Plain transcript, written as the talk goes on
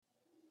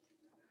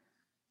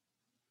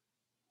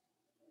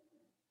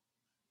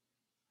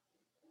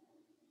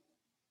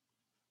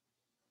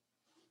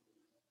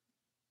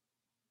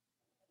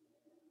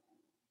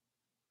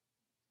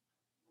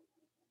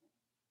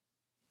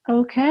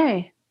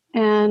Okay.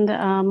 And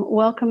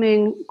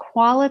welcoming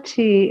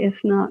quality, if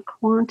not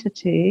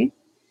quantity.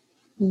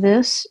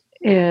 This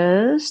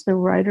is the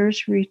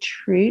Writers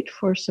Retreat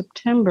for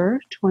September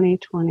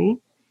 2020.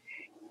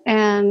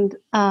 And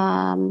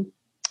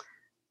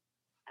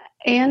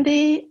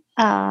Andy,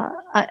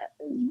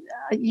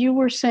 you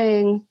were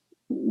saying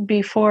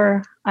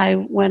before I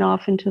went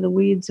off into the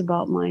weeds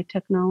about my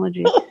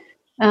technology,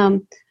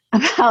 um,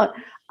 about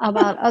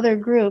other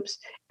groups,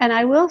 and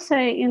I will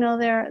say,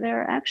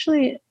 there are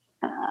actually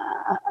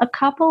a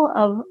couple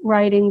of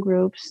writing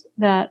groups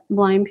that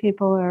blind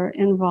people are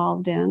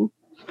involved in,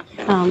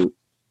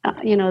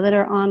 that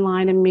are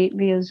online and meet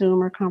via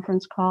Zoom or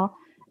conference call,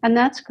 and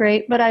that's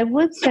great. But I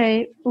would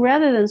say,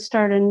 rather than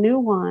start a new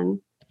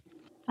one,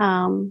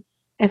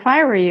 if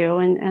I were you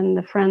and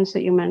the friends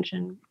that you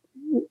mentioned,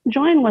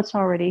 join what's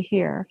already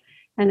here,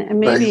 and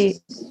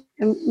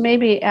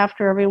maybe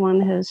after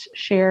everyone has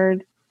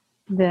shared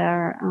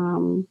their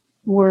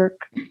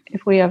work,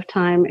 if we have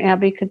time,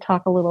 Abby could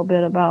talk a little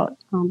bit about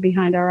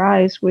Behind Our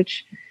Eyes,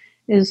 which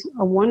is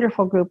a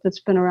wonderful group that's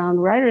been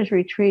around. Writers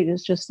Retreat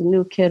is just a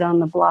new kid on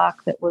the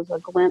block that was a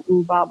glint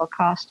in Bob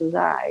Acosta's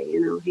eye.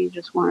 He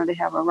just wanted to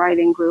have a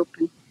writing group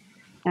and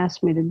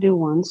asked me to do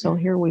one, so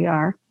here we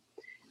are.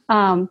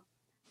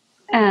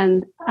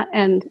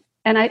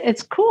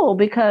 It's cool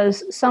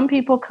because some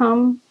people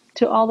come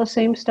to all the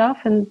same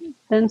stuff, and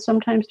then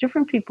sometimes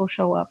different people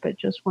show up at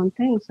just one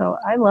thing. So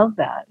I love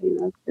that.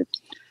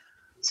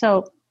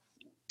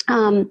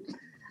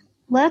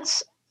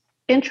 Let's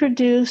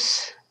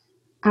introduce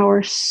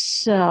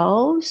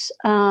ourselves.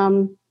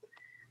 I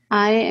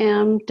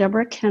am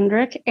Deborah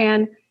Kendrick,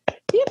 and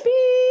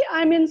yippee,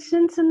 I'm in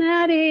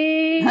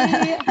Cincinnati.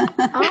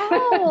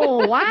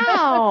 Oh,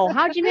 wow.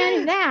 How'd you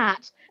manage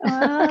that?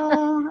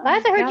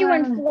 I heard you were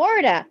in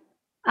Florida.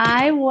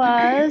 I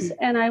was,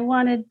 and I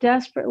wanted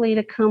desperately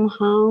to come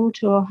home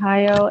to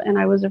Ohio, and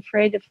I was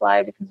afraid to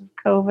fly because of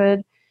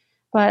COVID.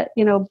 But,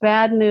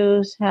 bad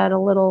news had a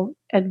little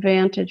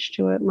advantage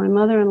to it. My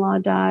mother-in-law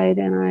died,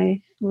 and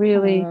I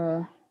really,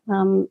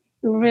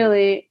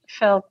 really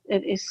felt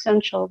it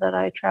essential that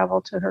I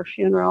travel to her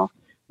funeral,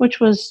 which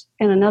was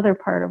in another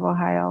part of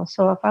Ohio.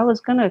 So if I was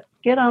going to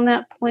get on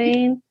that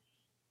plane,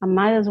 I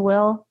might as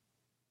well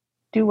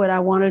do what I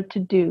wanted to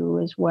do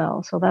as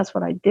well. So that's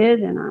what I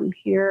did, and I'm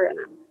here, and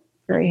I'm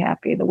very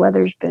happy. The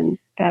weather's been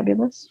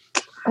fabulous.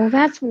 Oh,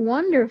 that's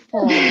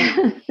wonderful.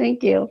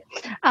 Thank you.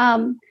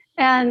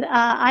 And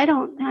I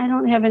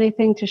don't have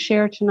anything to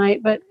share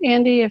tonight, but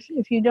Andy,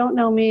 if you don't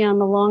know me,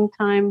 I'm a long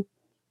time.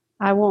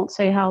 I won't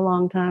say how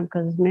long time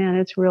because, man,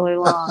 it's really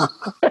long.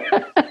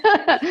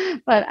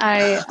 But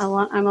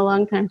I'm a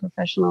long-time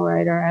professional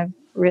writer. I've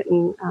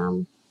written,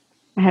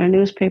 I had a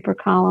newspaper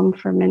column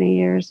for many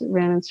years that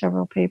ran in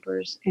several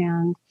papers,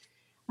 and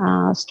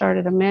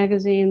started a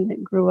magazine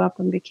that grew up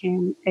and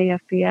became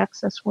AFB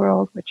Access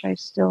World, which I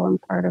still am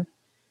part of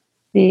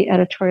the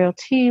editorial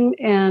team,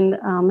 and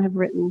have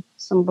written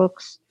some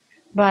books.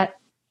 But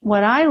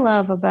what I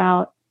love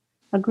about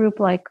a group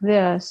like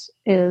this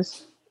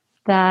is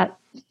that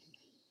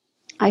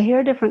I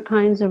hear different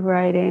kinds of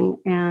writing,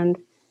 and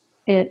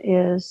it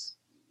is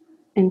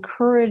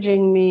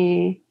encouraging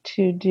me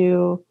to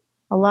do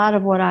a lot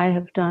of what I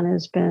have done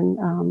has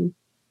been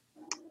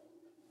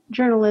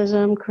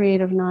journalism,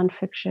 creative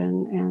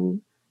nonfiction,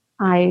 and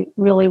I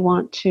really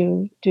want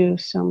to do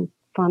some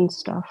fun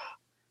stuff.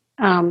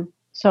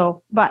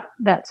 But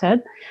that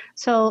said,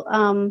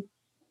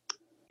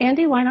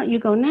 Andy, why don't you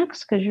go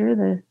next? Because you're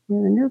the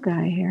new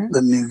guy here.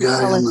 The new guy.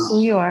 Tell us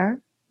who you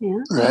are.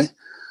 Yeah. Right.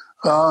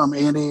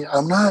 Andy,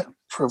 I'm not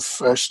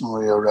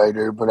professionally a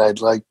writer, but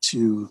I'd like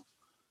to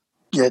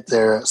get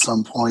there at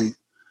some point.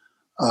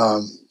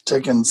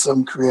 Taking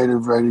some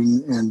creative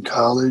writing in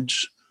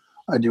college.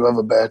 I do have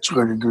a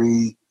bachelor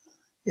degree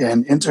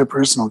in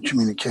interpersonal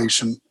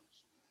communication.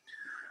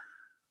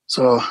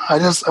 So I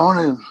want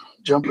to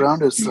jump around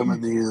to some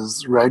of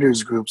these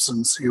writers groups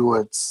and see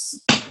what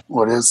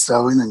is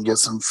selling and get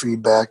some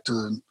feedback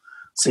to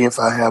see if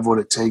I have what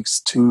it takes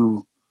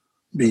to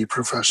be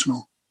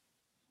professional.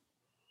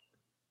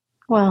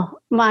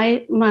 Well,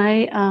 my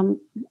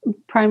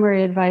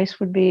primary advice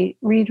would be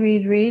read,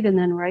 and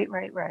then write.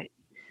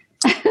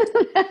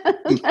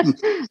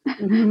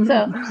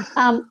 So,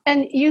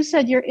 and you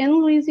said you're in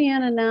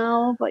Louisiana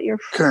now, but you're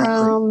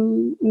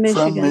from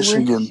Michigan. From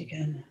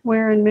Michigan.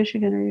 Where in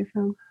Michigan are you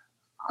from?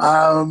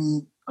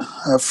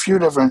 A few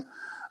different.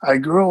 I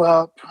grew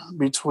up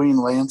between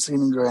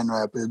Lansing and Grand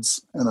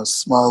Rapids in a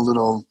small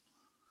little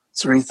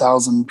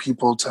 3,000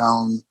 people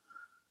town,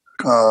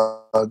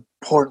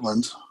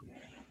 Portland.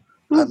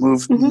 I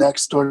moved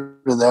next door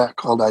to that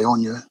called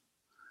Ionia,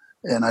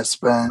 and I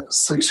spent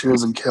 6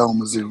 years in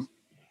Kalamazoo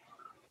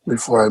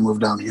before I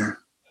moved down here.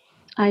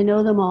 I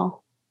know them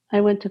all.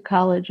 I went to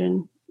college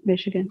in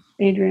Michigan,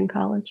 Adrian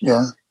College.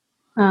 Yeah.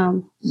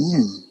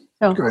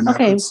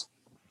 Okay.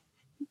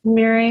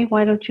 Mary,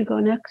 why don't you go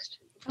next?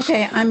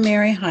 Okay, I'm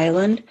Mary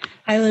Highland.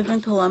 I live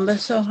in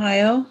Columbus,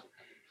 Ohio,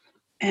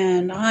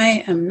 and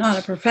I am not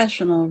a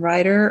professional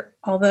writer,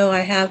 although I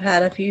have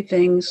had a few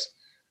things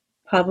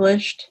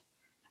published.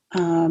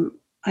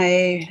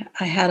 I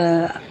had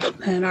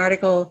an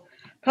article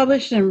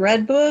published in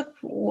Redbook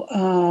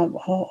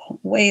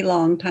way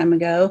long time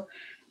ago.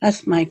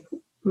 That's my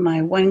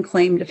one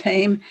claim to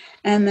fame.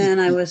 And then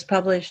I was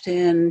published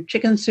in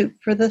Chicken Soup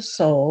for the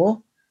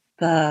Soul,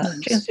 the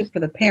Chicken Nice. Soup for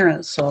the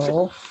Parent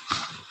Soul.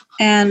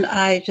 And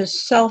I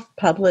just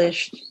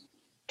self-published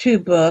 2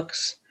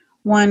 books,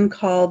 one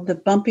called The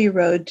Bumpy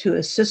Road to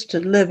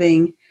Assisted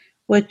Living,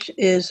 which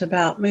is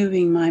about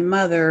moving my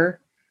mother,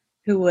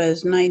 who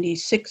was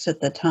 96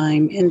 at the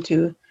time,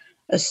 into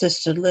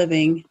assisted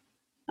living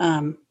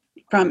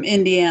from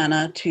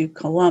Indiana to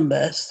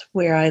Columbus,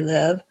 where I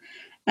live.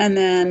 And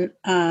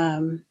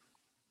then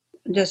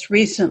just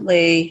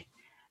recently,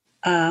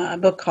 a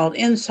book called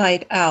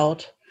Inside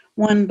Out,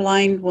 One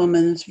Blind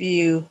Woman's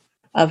View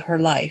of Her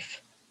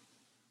Life.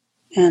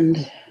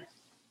 And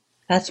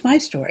that's my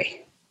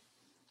story.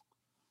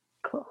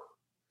 Cool.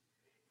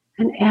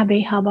 And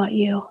Abby, how about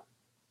you?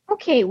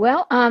 Okay,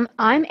 well,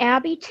 I'm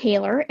Abby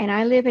Taylor, and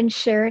I live in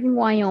Sheridan,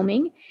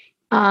 Wyoming.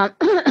 I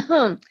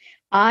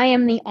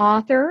am the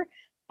author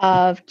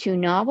of 2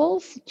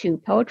 novels, 2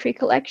 poetry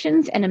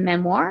collections, and a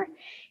memoir,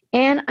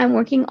 and I'm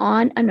working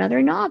on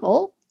another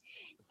novel.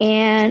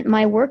 And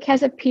my work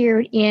has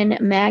appeared in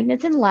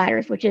Magnets and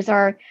Ladders, which is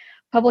our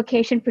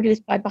publication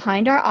produced by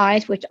Behind Our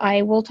Eyes, which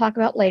I will talk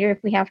about later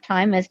if we have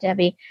time, as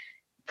Debbie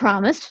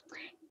promised.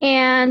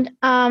 And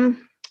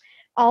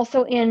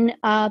also in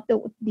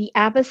the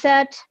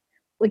Abaset,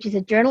 which is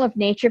a journal of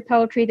nature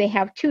poetry. They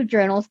have 2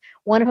 journals.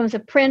 One of them is a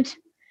print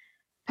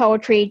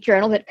poetry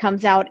journal that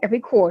comes out every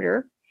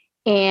quarter.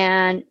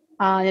 And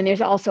then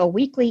there's also a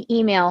weekly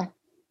email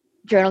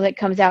journal that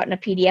comes out in a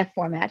PDF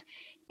format.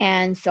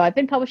 And so I've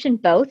been publishing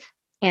both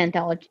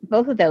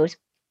of those,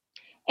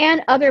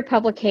 and other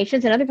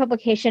publications. Another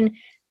publication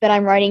that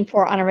I'm writing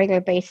for on a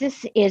regular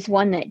basis is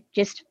one that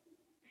just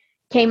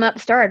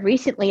started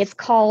recently. It's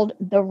called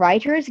The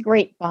Writer's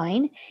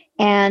Grapevine,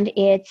 and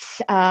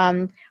it's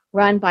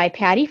run by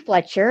Patty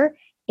Fletcher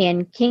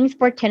in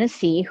Kingsport,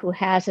 Tennessee, who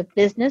has a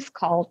business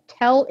called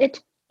Tell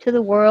It to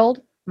the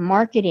World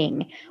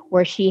Marketing,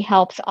 where she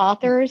helps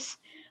authors,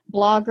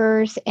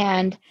 bloggers,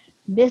 and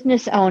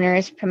business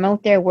owners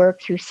promote their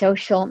work through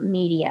social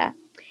media.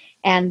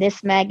 And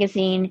this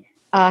magazine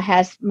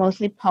has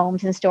mostly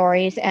poems and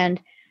stories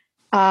and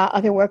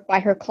other work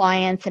by her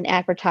clients and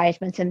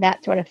advertisements and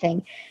that sort of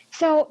thing.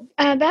 So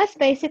that's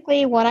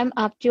basically what I'm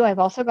up to. I've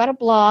also got a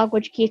blog,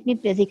 which keeps me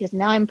busy because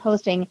now I'm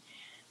posting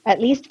at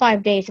least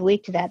 5 days a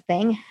week to that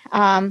thing.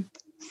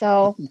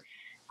 So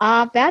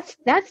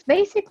that's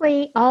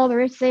basically all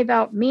there is to say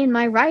about me and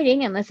my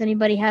writing, unless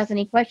anybody has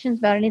any questions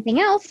about anything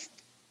else.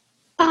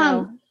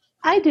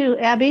 I do,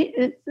 Abby.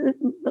 It's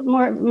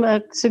more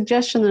a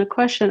suggestion than a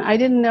question. I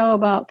didn't know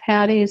about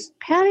Patty's.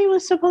 Patty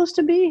was supposed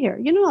to be here.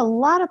 You know, a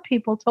lot of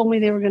people told me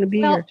they were going to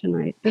be here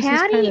tonight. This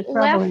Patty is kind of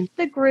troubling. left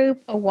the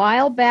group a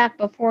while back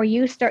before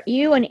you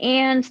and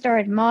Ann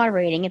started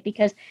moderating it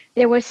because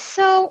there was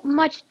so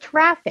much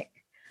traffic.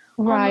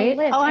 Right.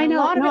 Oh, I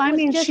know. No, I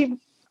mean,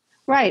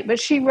 but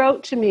she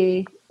wrote to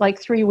me like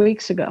 3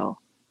 weeks ago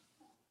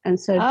and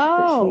said,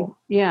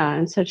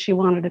 said she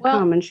wanted to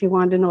come, and she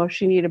wanted to know if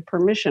she needed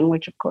permission,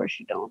 which of course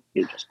you don't.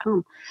 You just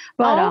come.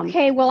 But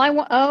okay. Well, I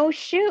don't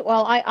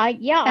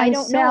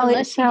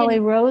know. Sally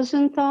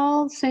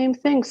Rosenthal, same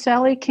thing.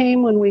 Sally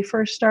came when we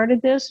first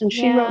started this, and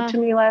she wrote to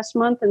me last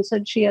month and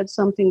said she had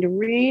something to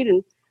read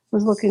and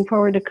was looking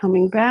forward to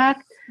coming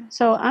back.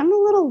 So I'm a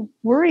little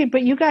worried,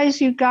 but you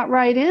got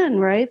right in,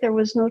 right? There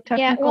was no technical.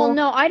 Yeah, well,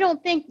 no, I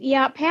don't think.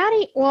 Yeah,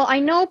 Patty. Well,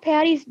 I know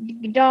Patty's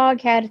dog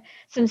had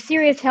some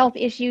serious health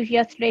issues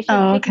yesterday. She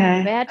was taken to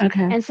the vet,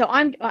 and so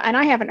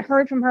I haven't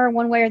heard from her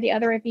one way or the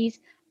other if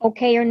he's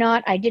okay or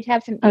not. I did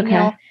have some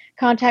email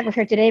contact with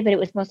her today, but it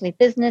was mostly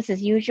business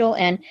as usual,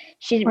 and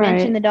she didn't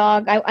mention the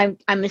dog.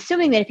 I'm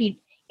assuming that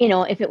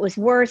if it was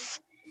worse,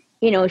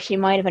 she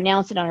might have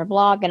announced it on her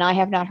blog, and I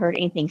have not heard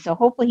anything. So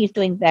hopefully he's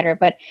doing better,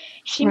 but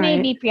she may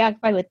be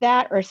preoccupied with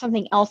that or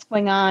something else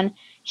going on.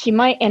 She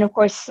might, and of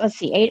course, let's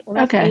see, 8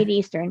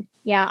 Eastern.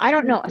 Yeah, I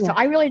don't know. So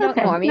I really don't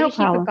know. Maybe she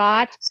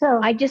forgot.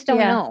 So I just don't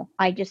know.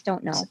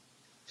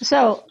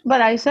 So, but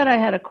I said I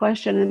had a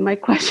question, and my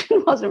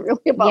question wasn't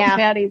really about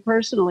Patty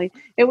personally.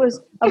 It was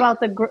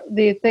about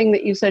the thing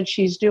that you said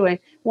she's doing.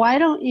 Why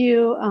don't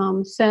you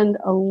send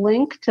a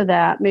link to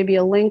that? Maybe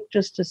a link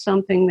just to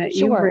something that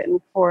you've written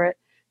for it.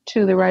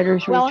 To the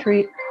writer's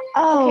retreat.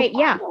 Okay,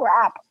 yeah.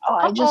 Crap.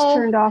 I just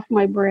turned off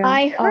my braille.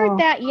 I heard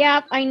that.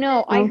 Yep, I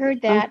know. I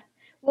heard that.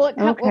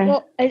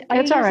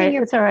 It's all right.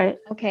 It's all right.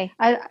 Okay.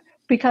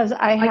 Because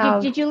I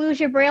have. Did you lose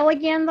your braille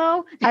again,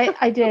 though?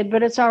 I did,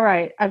 but it's all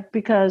right.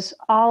 Because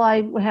all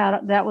I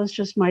had, that was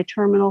just my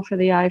terminal for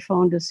the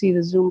iPhone to see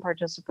the Zoom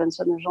participants,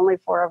 and there's only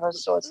 4 of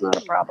us, so it's not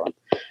a problem.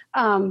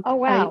 Oh,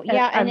 wow.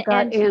 I've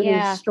got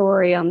Andy's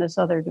story on this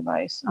other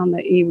device, on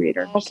the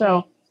e-reader. Okay.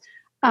 So.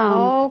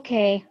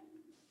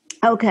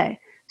 Okay.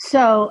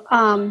 So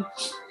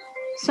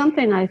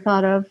something I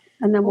thought of,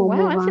 and then we'll move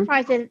on. I'm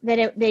surprised that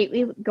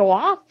they go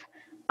off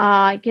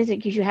Because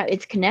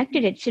it's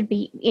connected. It should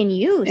be in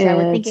use. I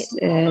would think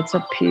It's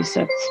a piece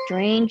of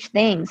strange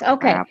things.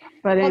 Okay. crap.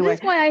 But Well, anyway, this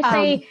is why I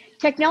say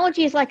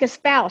technology is like a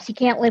spouse. You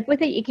can't live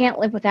with it. You can't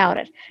live without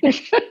it.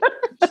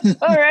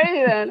 all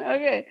right then.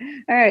 Okay.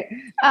 All right.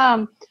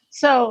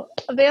 So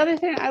the other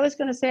thing I was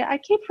going to say, I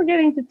keep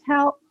forgetting to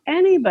tell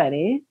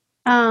anybody.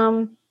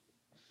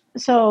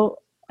 So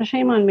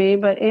shame on me,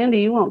 but Andy,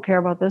 you won't care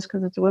about this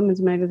because it's a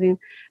women's magazine.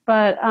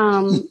 But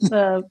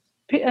the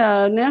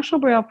National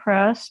Braille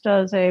Press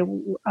does a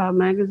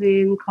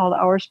magazine called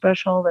Our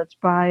Special that's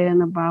by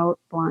and about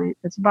blind.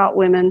 It's about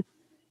women.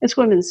 It's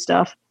women's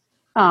stuff.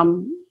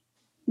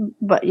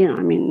 But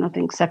I mean,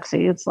 nothing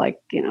sexy. It's like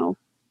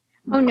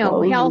Oh no,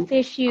 clothes health and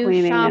issues,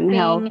 cleaning shopping, and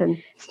health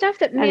and stuff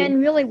that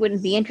men really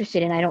wouldn't be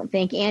interested in. I don't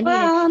think. Andy,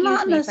 Well, excuse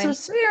not me if I'm-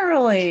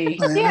 necessarily.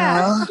 yeah, You that's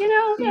I want to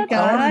know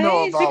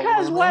guys, about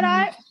because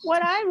women.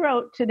 what I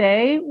wrote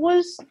today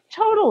was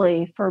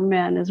totally for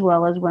men as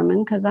well as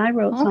women, because I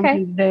wrote Okay.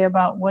 something today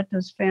about what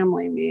does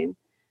family mean.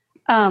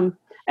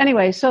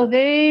 Anyway, so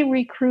they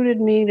recruited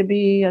me to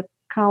be a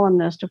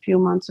columnist a few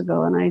months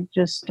ago, and I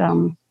just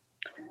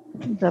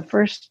the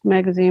first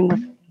magazine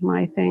with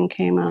my thing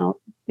came out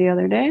the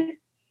other day,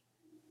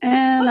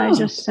 and I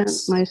just sent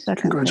my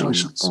second thing.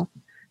 Congratulations.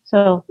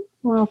 So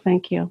well,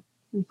 thank you.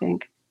 I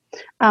think.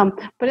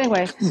 But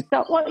anyway,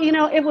 so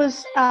it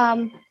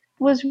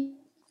was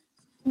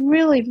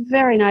really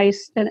very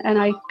nice, and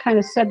I kind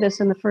of said this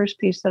in the first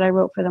piece that I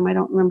wrote for them. I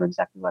don't remember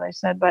exactly what I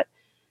said, but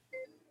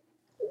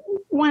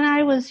when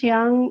I was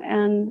young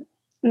and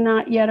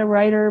not yet a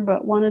writer,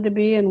 but wanted to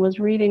be and was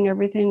reading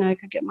everything I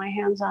could get my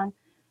hands on,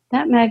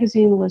 that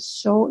magazine was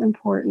so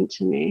important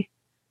to me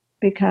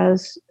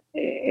because,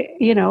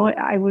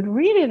 I would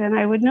read it and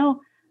I would know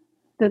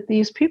that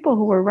these people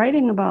who were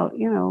writing about, I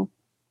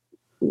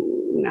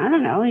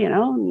don't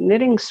know,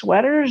 knitting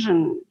sweaters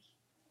and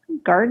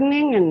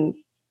gardening and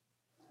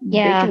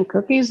baking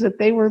cookies, that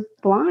they were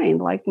blind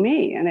like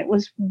me. And it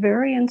was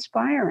very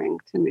inspiring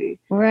to me.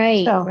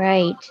 Right, So,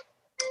 right.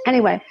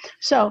 Anyway,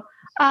 so,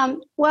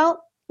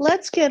 well,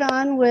 let's get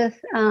on with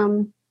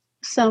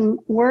some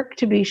work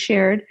to be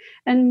shared.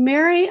 And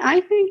Mary,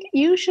 I think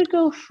you should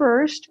go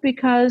first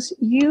because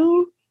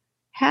you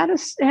had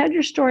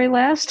your story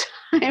last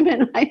time,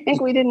 and I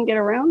think we didn't get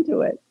around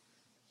to it.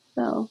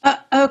 So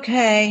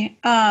okay.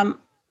 I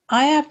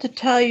have to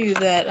tell you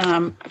that,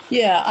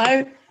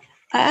 I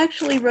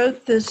actually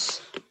wrote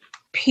this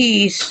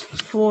piece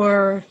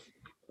for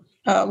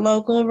a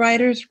local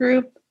writers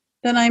group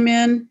that I'm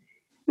in.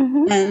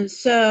 mhm. And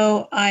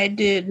so I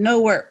did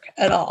no work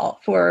at all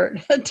for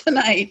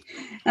tonight.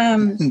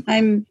 I'm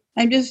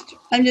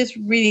just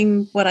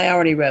reading what I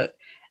already wrote,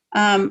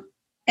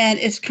 and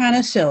it's kind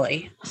of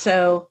silly.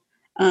 So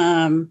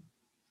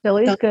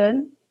Silly's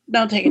good.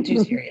 don't take it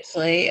too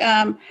seriously.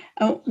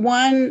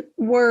 One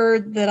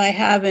word that I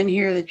have in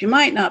here that you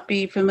might not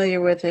be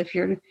familiar with if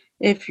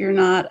you're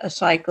not a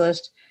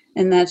cyclist,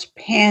 and that's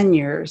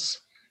panniers.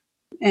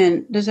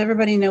 And does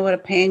everybody know what a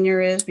pannier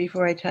is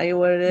before I tell you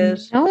what it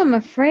is? No, I'm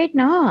afraid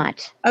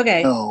not.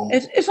 Okay. No.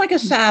 It's like a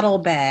saddle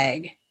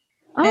bag.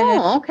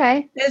 Oh,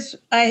 okay. It's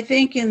I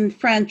think in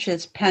French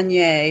it's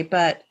panier,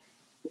 but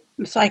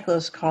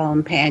cyclists call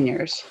them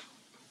panniers.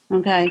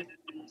 Okay.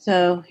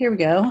 So here we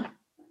go.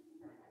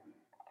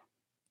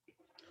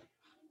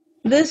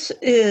 This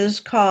is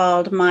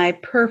called My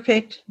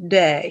Perfect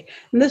Day.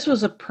 And this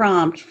was a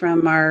prompt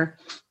from our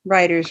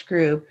writers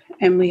group,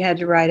 and we had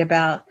to write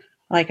about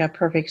like a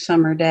perfect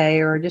summer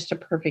day or just a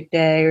perfect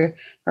day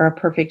or a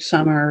perfect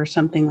summer or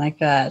something like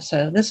that.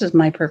 So this is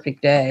my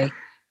perfect day.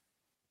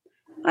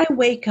 I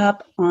wake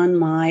up on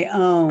my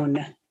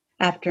own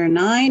after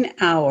 9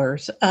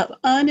 hours of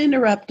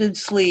uninterrupted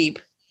sleep.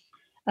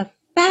 A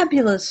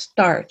fabulous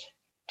start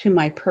to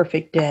my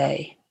perfect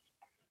day.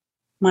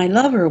 My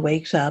lover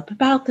wakes up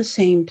about the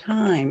same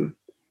time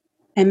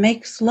and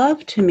makes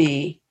love to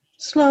me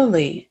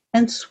slowly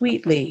and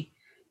sweetly,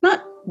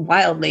 not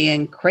wildly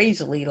and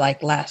crazily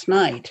like last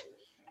night.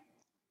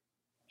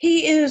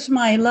 He is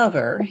my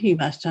lover, you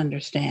must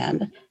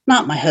understand,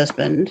 not my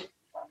husband.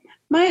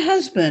 My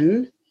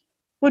husband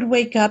would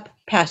wake up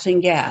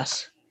passing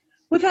gas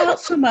without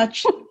so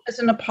much as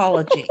an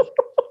apology.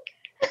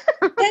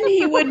 Then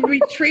he would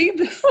retrieve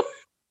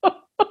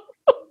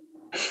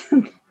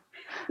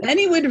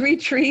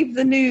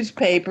the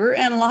newspaper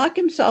and lock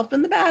himself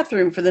in the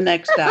bathroom for the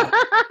next hour.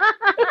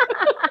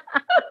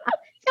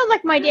 Sounds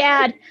like my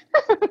dad.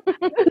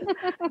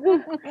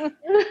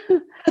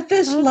 But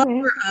this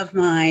lover of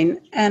mine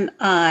and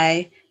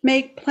I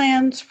make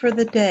plans for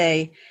the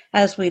day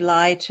as we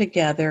lie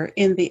together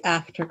in the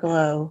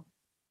afterglow.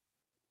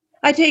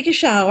 I take a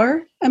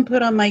shower and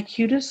put on my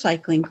cutest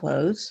cycling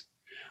clothes,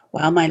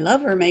 while my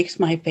lover makes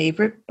my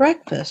favorite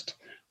breakfast,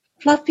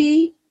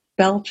 fluffy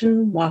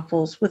Belgian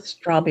waffles with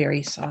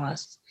strawberry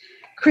sauce,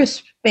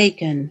 crisp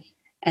bacon,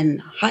 and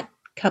hot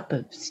cup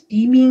of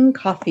steaming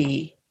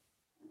coffee.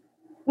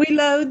 We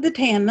load the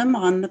tandem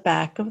on the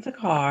back of the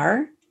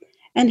car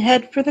and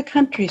head for the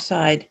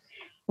countryside,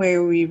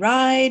 where we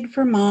ride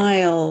for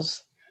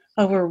miles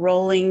over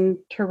rolling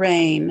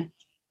terrain.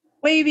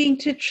 waving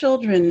to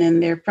children in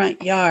their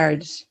front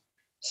yards,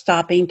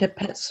 stopping to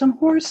pet some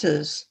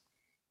horses,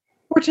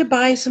 or to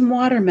buy some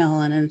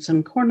watermelon and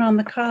some corn on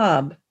the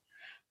cob.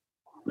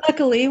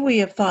 Luckily, we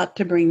have thought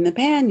to bring the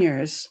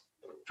panniers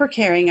for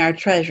carrying our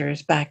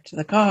treasures back to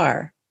the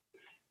car.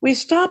 We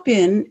stop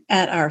in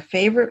at our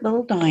favorite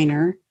little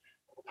diner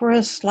for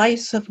a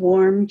slice of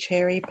warm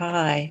cherry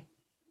pie.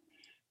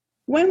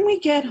 When we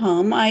get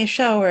home, I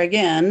shower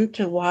again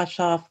to wash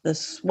off the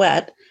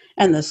sweat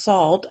and the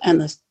salt and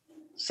the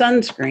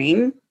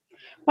sunscreen,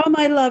 while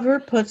my lover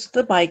puts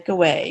the bike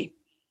away.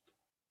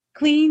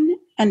 Clean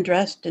and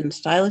dressed in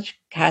stylish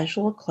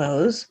casual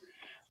clothes,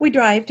 we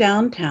drive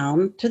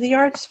downtown to the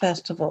arts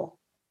festival.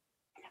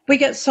 We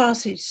get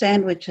sausage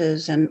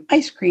sandwiches and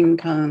ice cream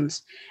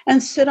cones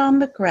and sit on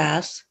the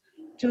grass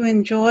to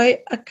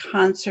enjoy a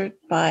concert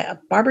by a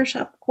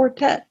barbershop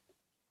quartet,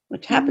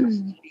 which happens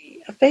to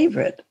be a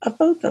favorite of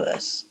both of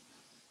us.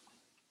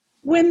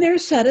 When their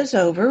set is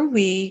over,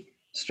 we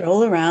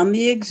stroll around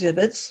the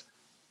exhibits,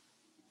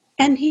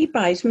 and he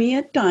buys me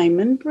a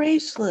diamond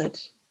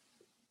bracelet.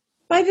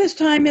 By this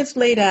time, it's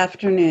late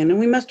afternoon, and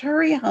we must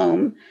hurry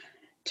home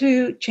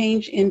to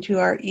change into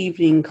our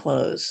evening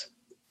clothes.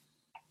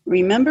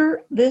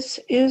 Remember, this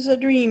is a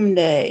dream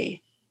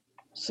day,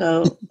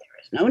 so there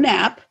is no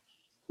nap,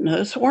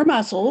 no sore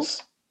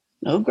muscles,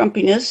 no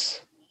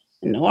grumpiness,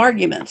 and no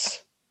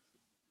arguments.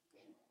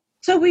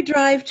 So we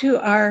drive to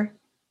our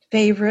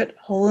favorite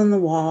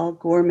hole-in-the-wall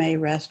gourmet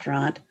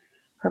restaurant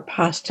for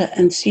pasta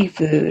and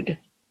seafood.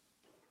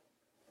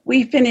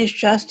 We finish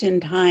just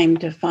in time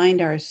to find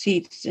our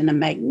seats in a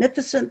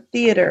magnificent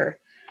theater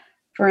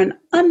for an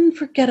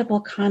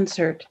unforgettable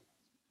concert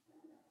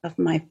of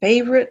my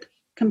favorite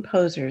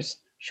composers,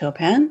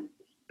 Chopin,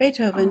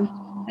 Beethoven,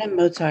 and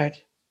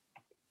Mozart.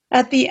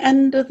 At the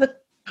end of the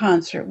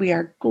concert, we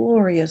are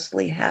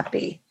gloriously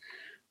happy.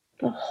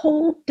 The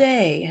whole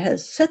day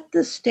has set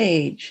the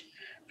stage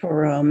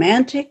for a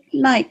romantic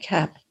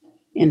nightcap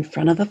in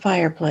front of the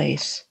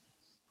fireplace.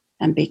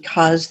 And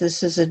because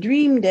this is a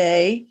dream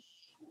day,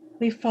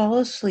 we fall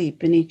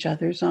asleep in each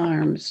other's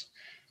arms,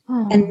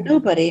 and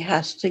nobody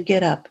has to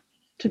get up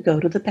to go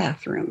to the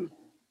bathroom.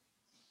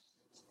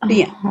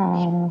 The end.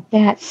 Oh,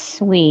 that's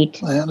sweet.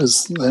 That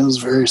is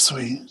very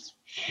sweet.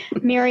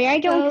 Mary, I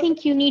don't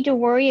think you need to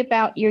worry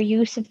about your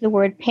use of the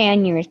word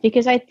panniers,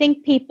 because I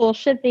think people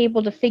should be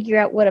able to figure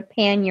out what a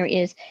pannier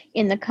is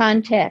in the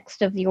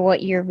context of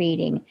what you're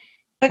reading.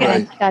 Okay.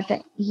 And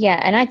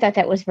I thought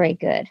that was very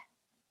good.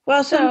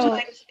 Well,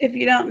 sometimes if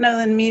you don't know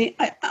the meaning,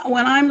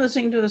 when I'm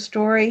listening to a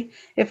story,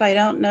 if I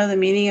don't know the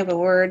meaning of a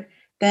word,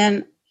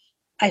 then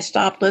I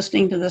stop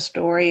listening to the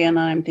story and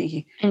I'm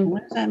thinking,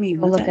 what does that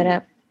mean? We'll look it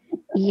up.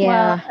 Yeah.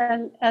 Well,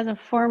 and as a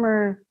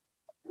former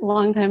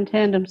longtime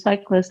tandem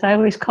cyclist, I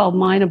always called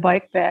mine a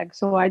bike bag,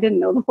 so I didn't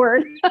know the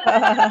word.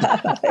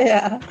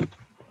 Yeah.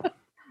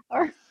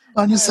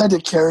 I just had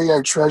to carry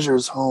our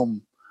treasures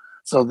home.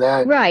 So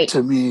that, Right.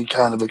 to me,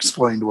 kind of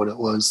explained what it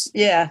was.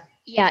 Yeah.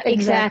 Yeah,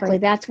 exactly.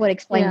 That's what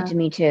explained it to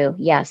me too.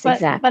 Yes,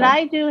 exactly. But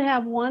I do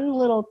have one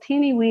little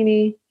teeny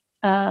weeny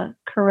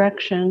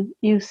correction.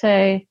 You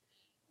say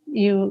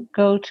you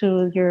go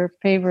to your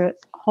favorite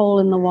hole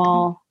in the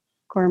wall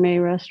gourmet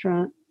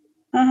restaurant.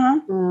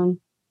 Uh-huh.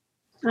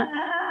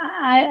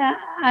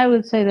 I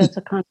would say that's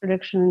a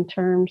contradiction in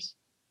terms.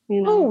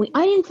 You know. Oh,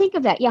 I didn't think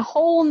of that. Yeah,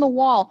 hole in the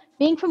wall.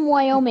 Being from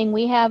Wyoming,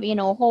 we have, a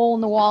hole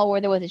in the wall where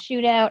there was a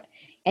shootout,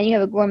 and you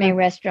have a gourmet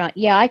restaurant.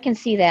 Yeah, I can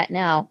see that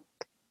now.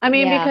 I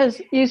mean, Yeah.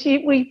 because you see,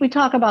 we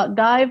talk about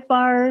dive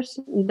bars.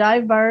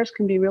 Dive bars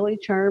can be really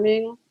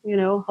charming.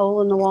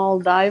 Hole in the wall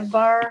dive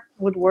bar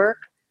would work,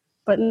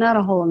 but not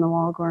a hole in the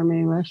wall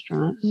gourmet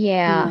restaurant.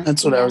 Yeah.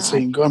 That's what I was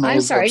saying. Gourmet I'm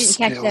is sorry, I didn't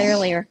catch upscale. that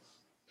earlier.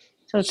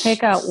 So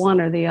take out one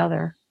or the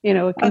other. It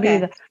can be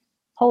the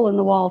hole in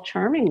the wall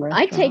charming I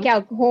restaurant. take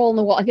out hole in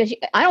the wall because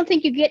I don't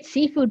think you get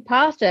seafood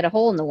pasta at a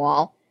hole in the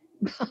wall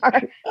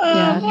bar.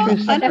 Yeah,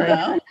 true I don't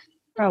know.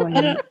 Probably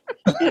I not.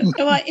 don't,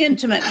 well,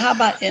 intimate. How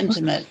about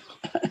intimate?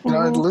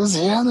 In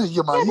Louisiana,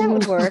 you might. Yeah, that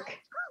would work.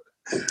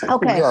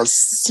 Okay. Yes,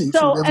 seafood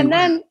So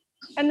everywhere.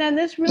 and then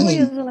this really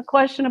isn't a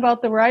question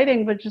about the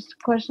writing, but just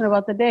a question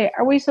about the day.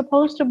 Are we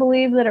supposed to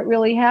believe that it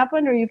really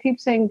happened, or you keep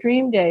saying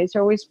dream days?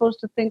 Are we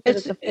supposed to think that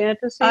it's a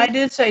fantasy? I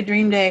did say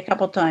dream day a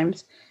couple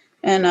times,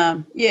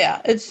 and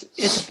yeah, it's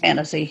a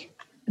fantasy.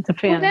 It's a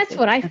fantasy. Well, that's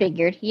what I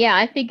figured. Yeah,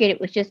 I figured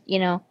it was just,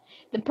 the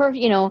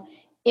perfect,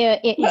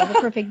 the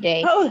perfect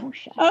day.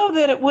 Shucks.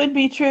 That it would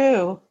be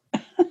true.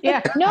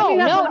 Yeah. No,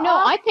 that's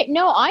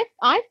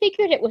I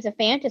figured it was a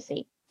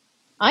fantasy.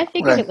 I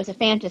figured it was a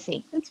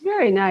fantasy. It's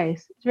very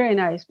nice. It's very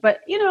nice. But,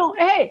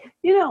 hey,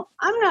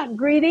 I'm not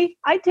greedy.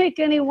 I take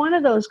any one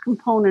of those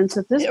components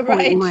at this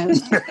point in my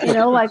life.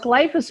 Like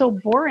life is so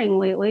boring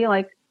lately.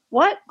 Like,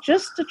 what?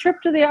 Just a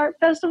trip to the art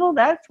festival?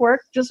 That's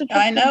work. Just a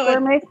trip to the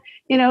gourmet?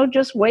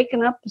 Just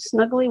waking up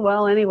snugly.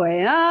 Well,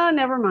 anyway,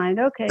 never mind.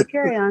 Okay,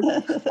 carry on.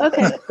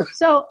 Okay.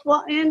 So,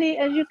 well, Andy,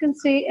 as you can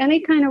see, any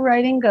kind of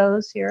writing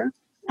goes here.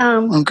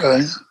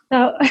 Okay.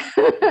 So,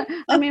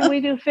 I mean,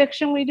 we do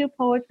fiction, we do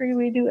poetry,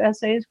 we do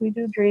essays, we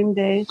do dream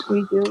days,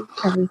 we do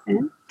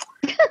everything.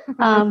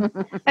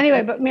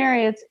 Anyway, but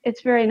Mary,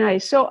 it's very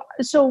nice. So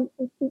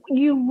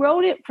you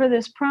wrote it for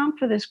this prompt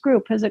for this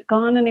group. Has it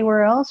gone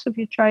anywhere else? Have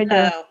you tried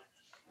to?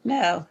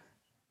 No.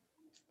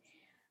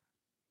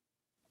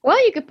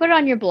 Well, you could put it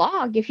on your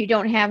blog if you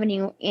don't have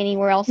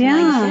anywhere else in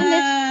mind to send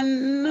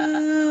it.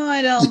 No,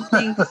 I don't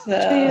think so.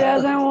 She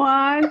doesn't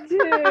want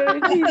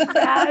to. She's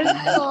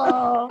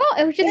bashful. Well,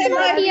 it was just an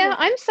idea.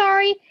 I'm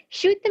sorry.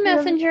 Shoot the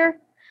messenger.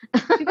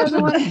 She doesn't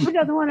want. She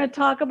doesn't want to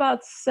talk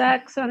about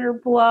sex on her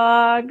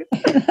blog.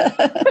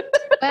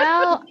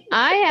 Well,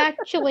 I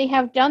actually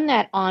have done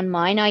that on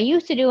mine. I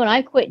used to do, and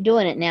I quit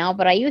doing it now,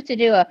 but I used to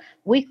do a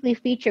weekly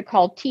feature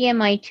called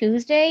TMI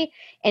Tuesday,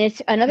 and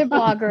it's another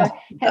blogger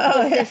has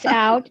put this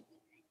out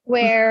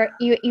where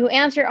you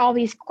answer all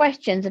these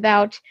questions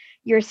about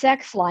your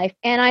sex life.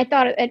 And I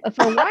thought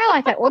for a while,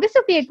 I thought, well, this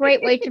would be a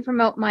great way to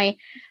promote my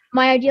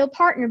ideal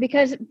partner,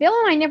 because Bill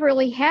and I never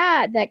really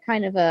had that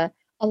kind of a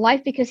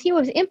life because he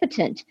was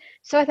impotent.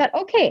 So I thought,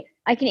 okay,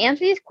 I can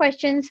answer these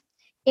questions,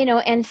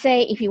 and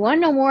say, if you want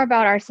to know more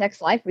about our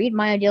sex life, read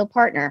My Ideal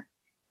Partner,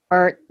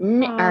 or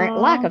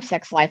lack of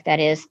sex life,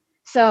 that is.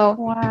 So,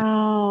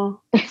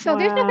 wow. So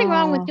there's nothing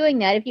wrong with doing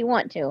that if you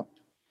want to.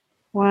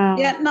 Wow.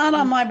 Yeah, not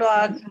on my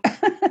blog.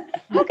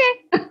 Okay.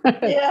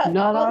 Yeah,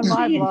 Not on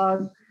my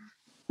blog.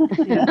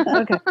 Yeah,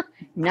 okay.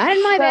 Not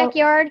in my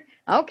backyard.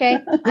 Okay,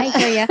 I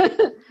hear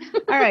you.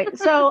 All right.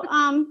 So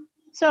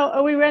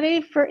are we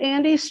ready for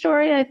Andy's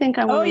story? I think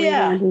I want to read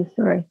Andy's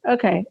story.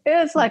 Okay.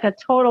 It's like a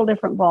total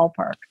different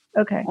ballpark.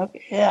 Okay.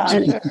 Yeah.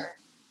 Sure.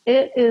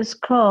 It is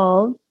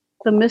called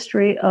The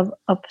Mystery of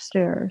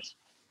Upstairs.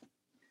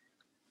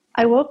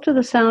 I woke to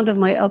the sound of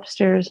my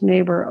upstairs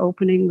neighbor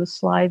opening the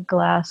slide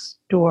glass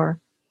door.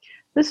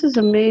 This is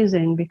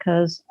amazing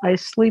because I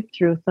sleep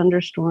through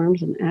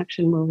thunderstorms and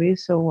action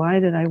movies, so why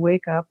did I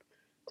wake up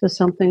to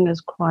something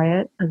as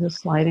quiet as a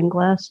sliding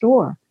glass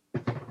door?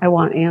 I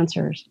want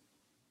answers.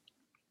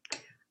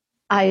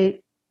 I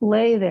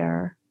lay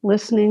there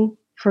listening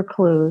for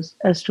clues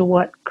as to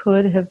what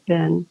could have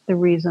been the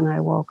reason I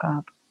woke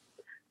up.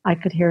 I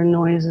could hear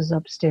noises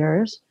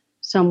upstairs,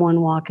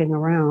 someone walking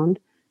around.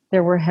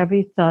 There were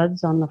heavy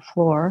thuds on the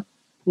floor,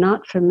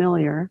 not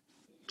familiar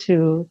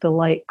to the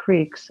light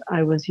creaks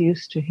I was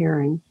used to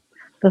hearing.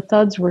 The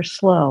thuds were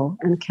slow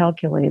and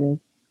calculated.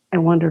 I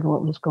wondered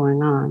what was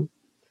going on.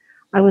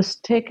 I was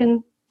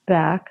taken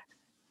back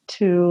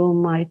to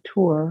my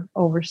tour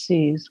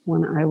overseas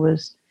when I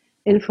was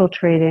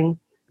infiltrating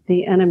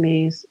the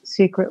enemy's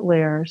secret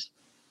lairs,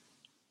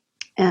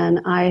 and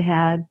I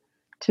had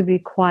to be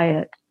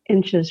quiet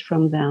inches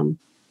from them.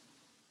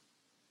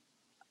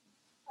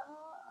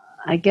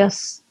 I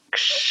guess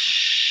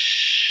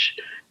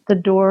the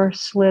door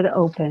slid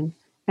open,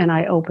 and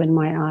I opened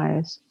my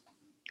eyes.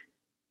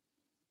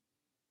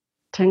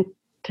 Tink,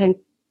 tink,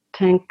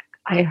 tink.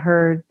 I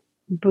heard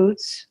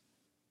boots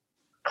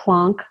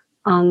clonk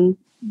on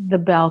the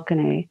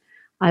balcony.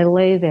 I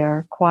lay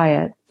there,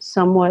 quiet,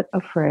 somewhat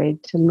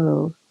afraid to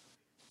move.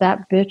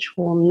 That bitch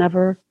will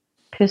never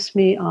piss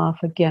me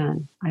off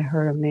again, I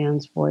heard a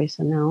man's voice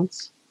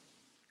announce.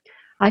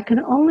 I could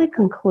only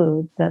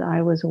conclude that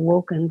I was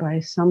awoken by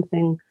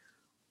something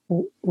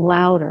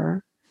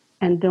louder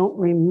and don't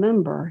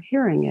remember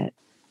hearing it,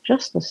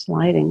 just the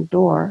sliding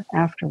door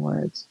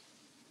afterwards.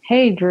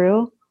 Hey,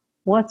 Drew,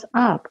 what's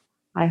up?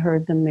 I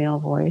heard the male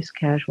voice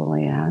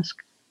casually ask.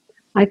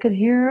 I could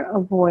hear a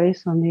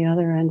voice on the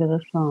other end of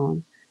the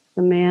phone.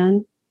 The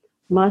man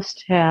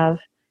must have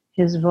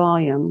his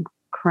volume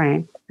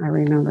cranked, I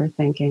remember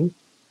thinking.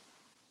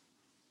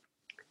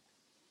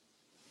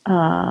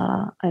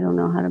 I don't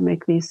know how to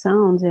make these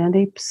sounds,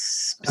 Andy.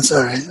 Psst. That's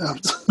all right.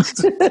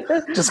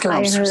 Just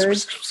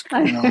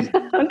kind of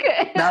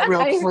okay. Not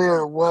real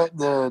clear what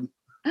they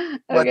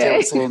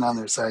were saying on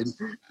their side.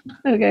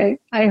 Okay.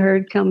 I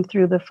heard come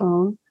through the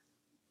phone.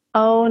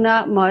 Oh,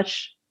 not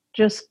much.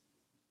 Just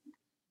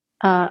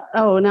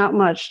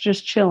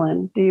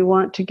chilling. Do you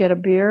want to get a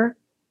beer?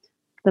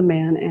 The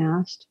man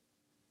asked.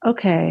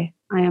 Okay,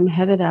 I am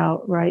headed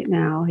out right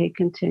now, he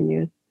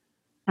continued.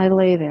 I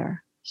lay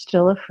there,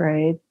 still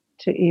afraid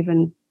to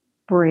even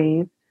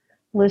breathe,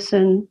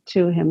 listen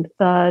to him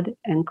thud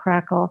and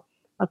crackle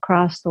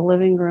across the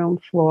living room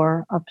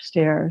floor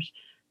upstairs.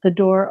 The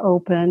door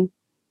opened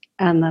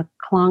and the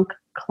clunk,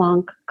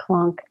 clunk,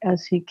 clunk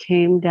as he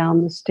came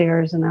down the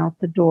stairs and out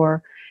the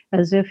door,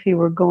 as if he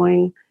were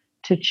going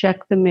to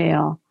check the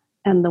mail,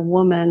 and the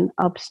woman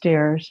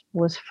upstairs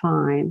was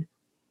fine.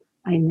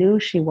 I knew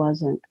she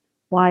wasn't.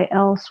 Why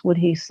else would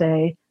he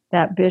say,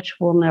 that bitch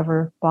will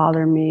never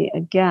bother me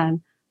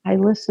again? I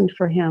listened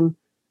for him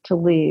to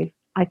leave.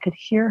 I could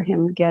hear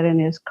him get in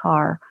his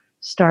car,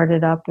 start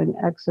it up and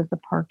exit the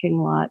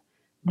parking lot.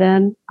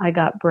 Then I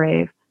got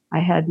brave. I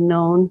had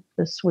known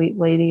the sweet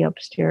lady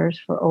upstairs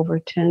for over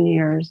 10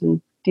 years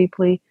and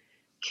deeply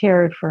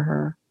cared for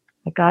her.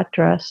 I got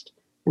dressed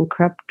and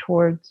crept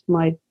towards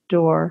my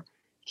door,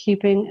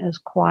 keeping as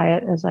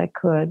quiet as I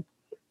could.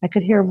 I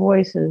could hear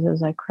voices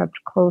as I crept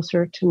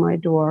closer to my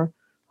door,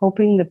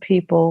 hoping the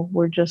people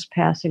were just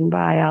passing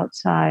by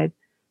outside.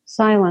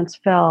 Silence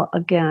fell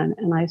again,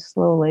 and I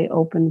slowly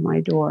opened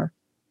my door.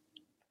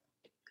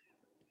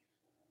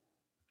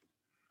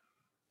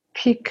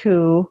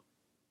 Piku,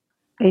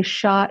 a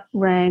shot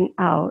rang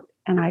out,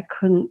 and I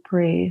couldn't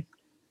breathe.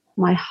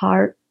 My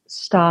heart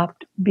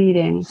stopped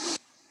beating,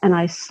 and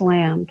I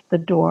slammed the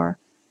door.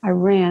 I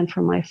ran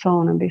for my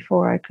phone, and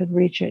before I could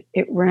reach it,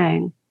 it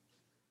rang.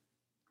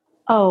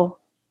 "Oh,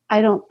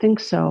 I don't think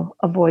so,"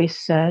 a voice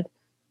said.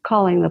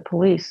 "Calling the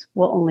police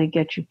will only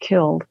get you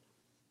killed."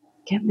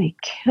 "Get me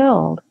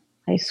killed?"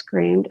 I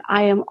screamed.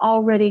 "I am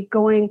already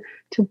going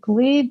to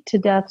bleed to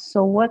death,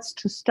 so what's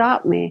to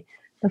stop me?"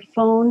 The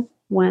phone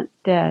went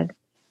dead.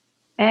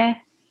 Eh,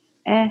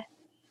 eh,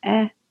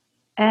 eh,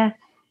 eh,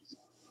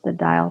 the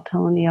dial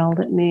tone yelled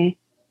at me.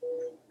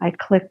 I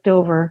clicked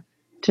over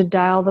to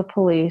dial the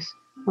police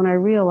when I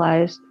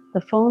realized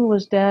the phone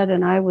was dead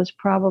and I was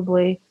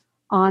probably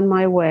on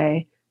my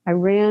way. I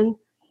ran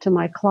to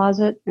my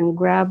closet and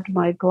grabbed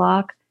my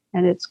Glock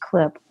and its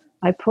clip.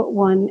 I put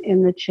one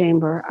in the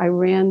chamber. I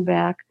ran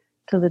back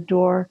to the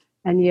door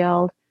and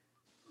yelled,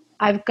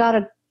 "I've got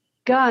a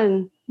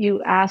gun,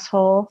 you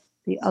asshole."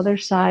 The other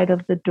side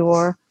of the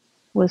door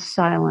was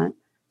silent.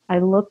 I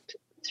looked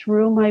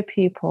through my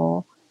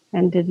peephole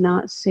and did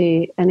not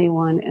see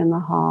anyone in the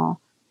hall.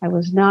 I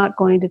was not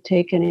going to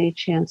take any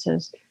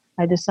chances.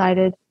 I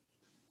decided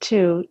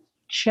to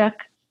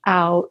check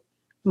out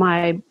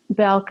my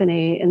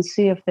balcony and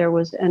see if there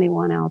was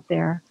anyone out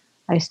there.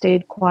 I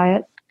stayed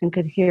quiet and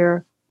could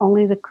hear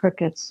only the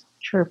crickets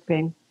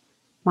chirping.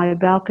 My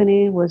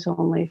balcony was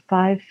only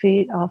 5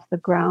 feet off the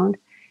ground,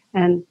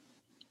 and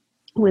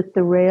with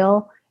the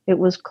rail, it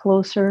was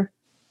closer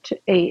to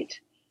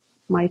 8.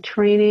 My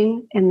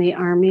training in the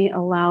Army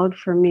allowed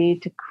for me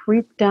to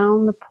creep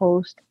down the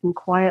post and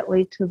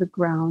quietly to the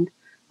ground.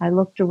 I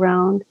looked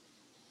around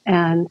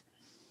and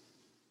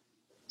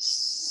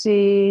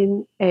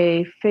seen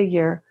a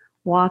figure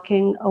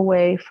walking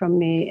away from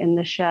me in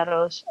the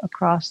shadows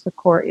across the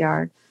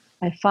courtyard.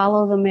 I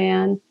follow the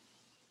man,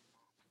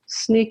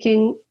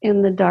 sneaking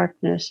in the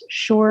darkness,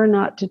 sure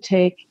not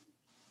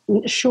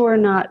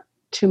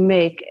to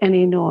make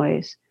any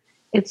noise.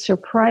 It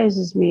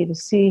surprises me to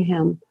see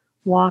him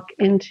walk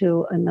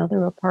into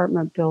another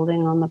apartment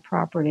building on the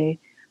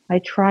property. I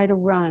try to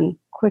run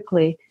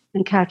quickly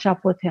and catch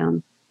up with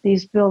him.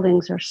 These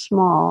buildings are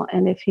small,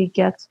 and if he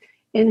gets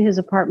in his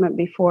apartment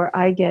before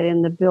I get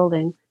in the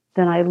building,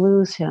 then I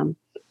lose him.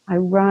 I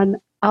run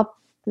up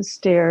the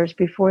stairs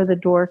before the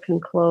door can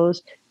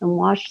close and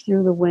watch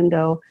through the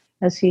window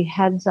as he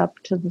heads up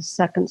to the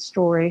second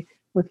story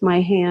with my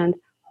hand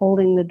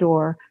holding the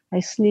door. I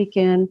sneak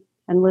in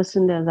and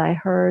listened as I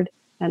heard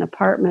an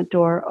apartment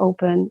door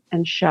open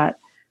and shut.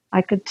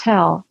 I could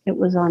tell it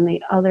was on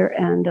the other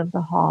end of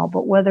the hall,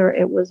 but whether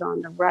it was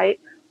on the right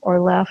or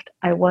left,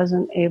 I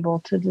wasn't able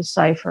to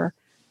decipher.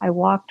 I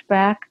walked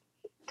back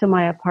to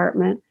my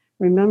apartment,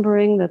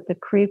 remembering that the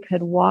creep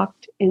had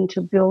walked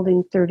into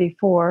building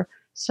 34,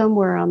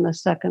 somewhere on the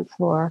second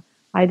floor.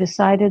 I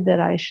decided that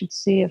I should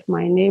see if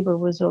my neighbor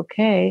was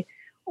okay,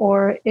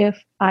 or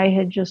if I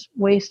had just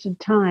wasted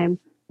time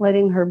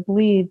letting her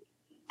bleed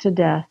to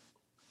death.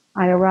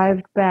 I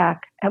arrived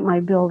back at my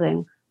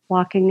building,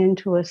 walking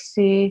into a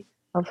sea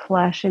of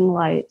flashing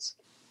lights.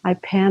 I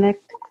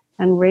panicked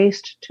and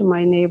raced to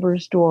my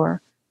neighbor's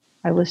door.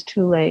 I was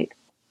too late.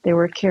 They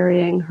were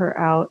carrying her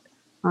out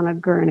on a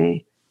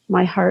gurney.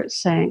 My heart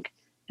sank,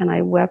 and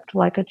I wept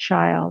like a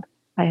child.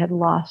 I had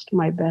lost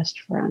my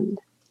best friend.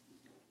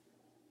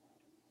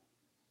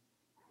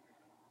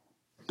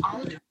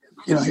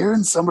 You know,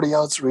 hearing somebody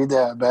else read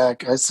that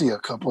back, I see a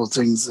couple of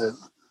things that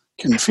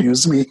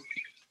confuse me.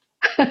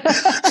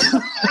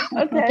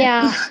 Okay.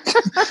 Yeah.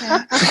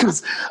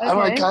 Because I'm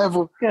like, Okay. I have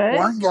Good.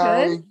 one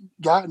guy Good.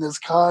 got in his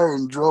car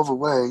and drove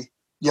away.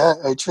 Yet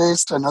I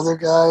chased another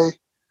guy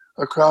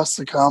across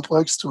the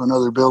complex to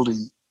another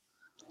building.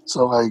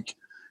 So, like,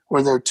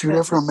 were there two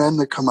different men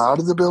that come out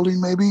of the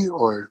building, maybe,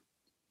 or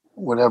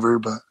whatever?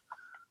 But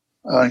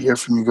I want to hear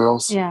from you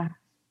girls. Yeah.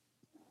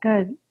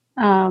 Good.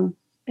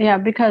 Yeah,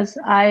 because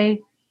I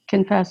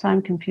confess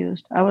I'm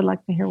confused. I would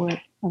like to hear what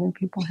other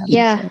people have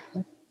Yeah. to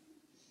say.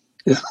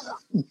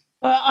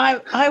 Well,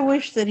 I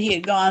wish that he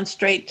had gone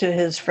straight to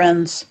his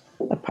friend's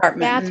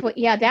apartment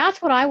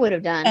That's what I would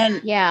have done.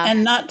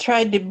 and not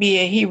tried to be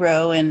a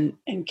hero and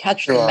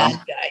catch the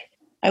bad guy.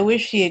 I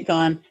wish he had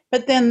gone,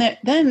 but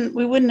then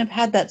we wouldn't have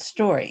had that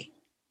story.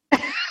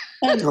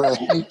 And,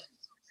 Right.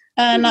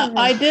 and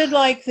I did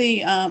like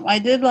the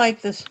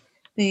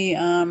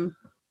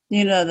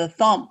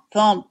thump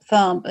thump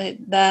thump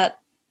that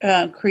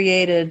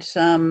created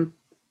some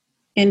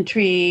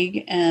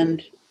intrigue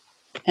and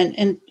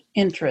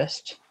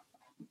interest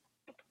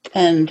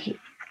and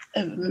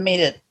made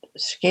it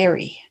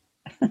scary.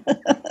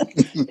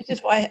 Which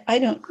is why I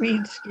don't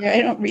read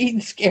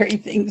scary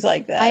things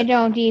like that. I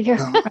don't either.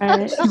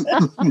 Right.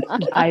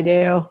 I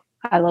do.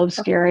 I love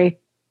scary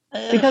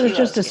because it's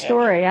just a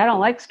story. I don't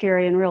like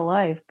scary in real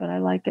life, but I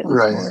like it in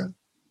Right. story.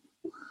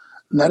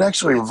 And that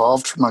actually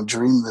evolved from a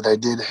dream that I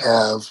did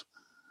have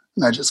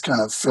And I just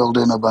kind of filled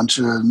in a bunch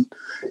of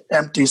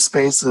empty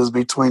spaces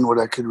between what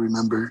I could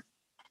remember.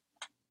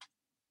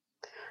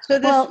 So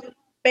this is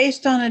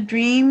based on a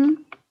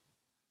dream?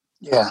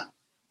 Yeah.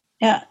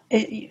 Yeah.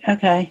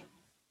 Okay.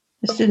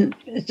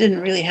 It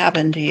didn't really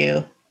happen to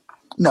you.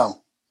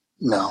 No.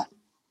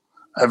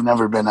 I've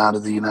never been out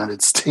of the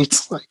United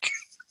States. Okay.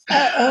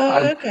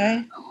 I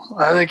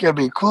think it'd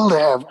be cool to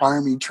have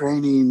Army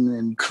training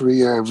in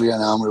Korea or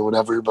Vietnam or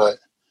whatever, but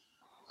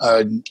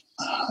I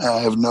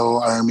have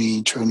no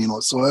Army training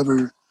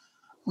whatsoever.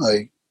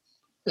 Like,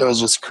 it was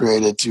just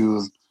created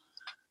to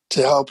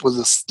help with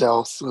the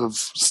stealth of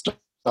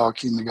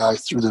stalking the guy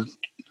through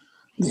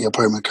the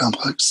apartment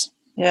complex.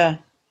 Yeah.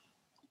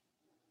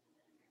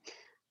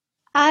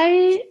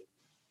 I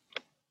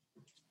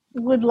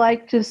would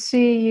like to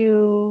see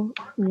you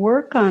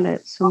work on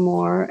it some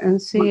more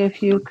and see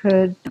if you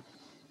could,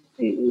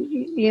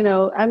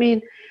 I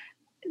mean,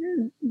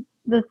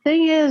 the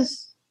thing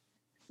is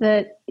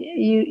that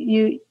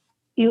you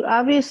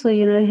obviously,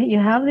 you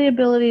have the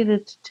ability to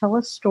tell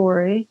a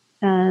story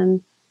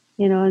and,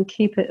 and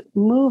keep it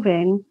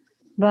moving,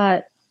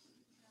 but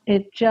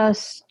it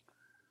just,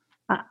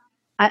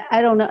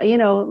 I don't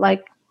know,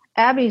 like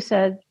Abby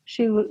said,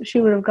 she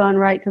would have gone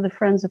right to the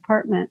friend's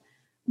apartment.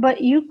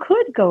 But you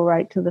could go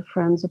right to the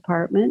friend's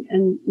apartment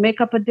and make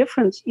up a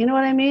difference. You know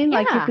what I mean? Yeah.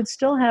 Like, you could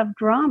still have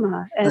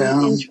drama and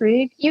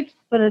intrigue,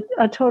 but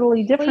a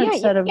totally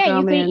different set of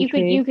drama and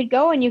intrigue. You could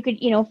go and you could,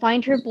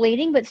 find her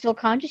bleeding but still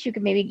conscious. You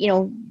could maybe,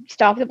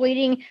 stop the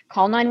bleeding,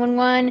 call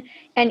 911,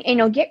 and and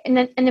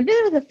the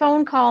business of the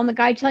phone call and the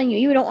guy telling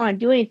you don't want to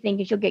do anything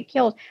because you'll get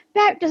killed.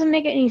 That doesn't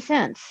make any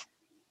sense.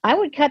 I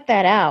would cut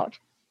that out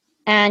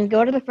and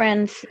go to the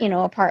friend's,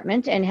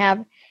 apartment and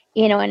have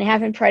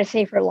him try to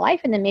save her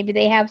life, and then maybe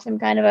they have some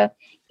kind of a,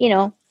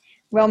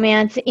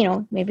 romance,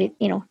 maybe,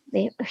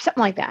 they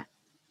something like that.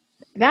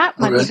 That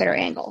might be a better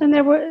angle. And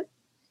there were,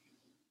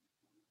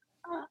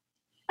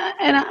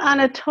 and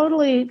on a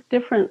totally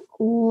different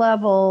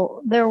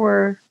level, there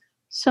were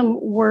some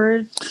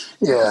word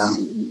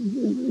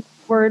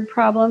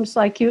problems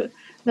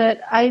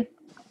that I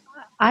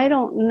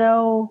don't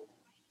know.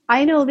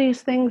 I know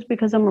these things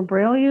because I'm a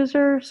Braille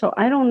user, so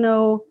I don't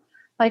know.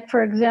 Like,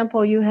 for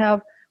example,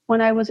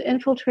 when I was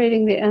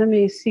infiltrating the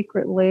enemy's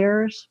secret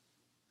lairs,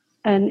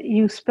 and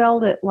you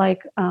spelled it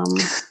like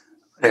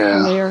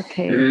layer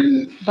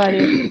cake, but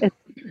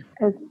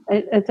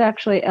it's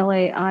actually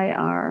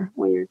LAIR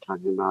when you're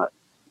talking about.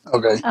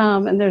 Okay.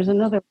 And there's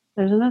another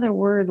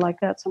word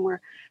like that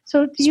somewhere.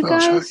 So do you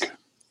guys? Check.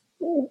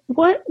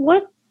 What?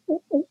 Well,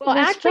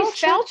 actually,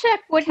 spell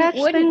check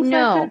wouldn't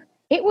know. Like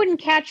it wouldn't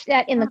catch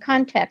that in the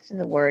context of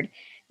the word,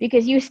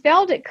 because you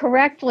spelled it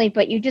correctly,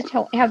 but you just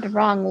have the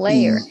wrong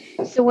layer.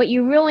 So what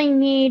you really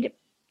need,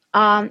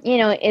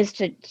 is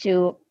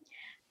to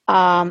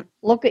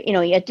look at,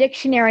 a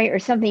dictionary or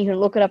something. You can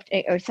look it up,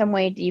 or some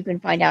way that you can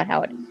find out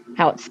how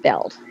it's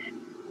spelled.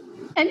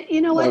 And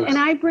you know what? And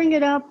I bring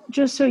it up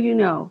just so you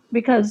know,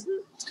 because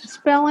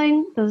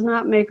spelling does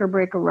not make or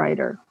break a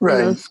writer.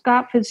 Right.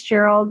 Scott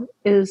Fitzgerald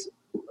is,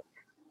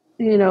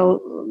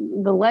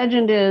 the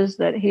legend is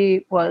that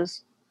he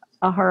was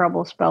a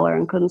horrible speller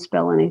and couldn't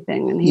spell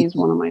anything, and he's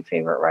one of my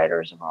favorite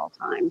writers of all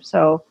time.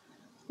 So,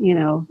 you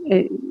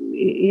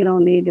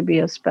don't need to be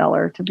a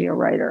speller to be a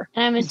writer.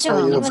 And I'm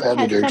assuming he must have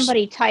had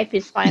somebody type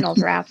his final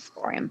drafts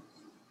for him.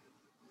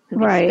 Who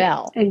could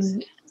spell.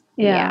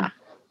 Yeah.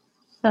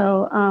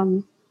 So,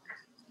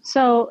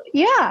 so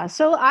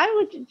I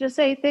would just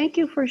say thank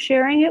you for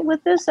sharing it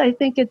with us. I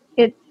think it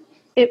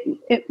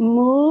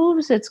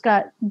moves. It's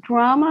got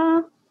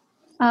drama,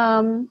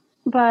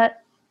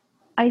 but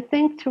I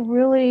think to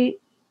really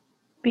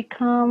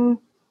become,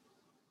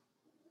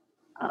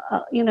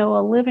 a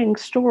living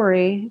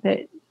story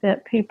that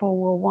people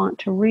will want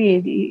to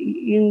read,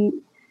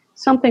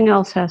 something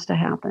else has to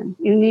happen.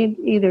 You need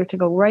either to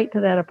go right to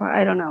that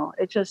apartment. I don't know.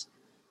 It just,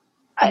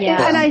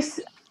 and I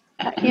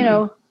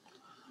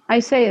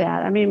say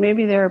that. I mean,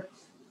 maybe there are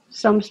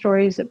some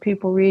stories that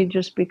people read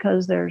just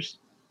because there's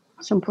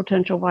some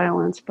potential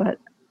violence, but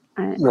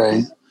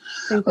right.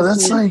 Well,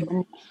 that's like,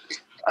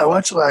 I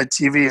watch a lot of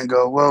TV and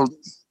go, well,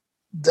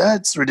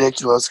 that's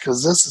ridiculous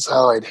because this is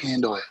how I'd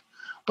handle it.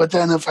 But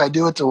then if I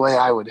do it the way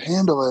I would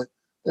handle it,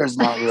 there's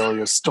not really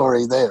a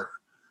story there.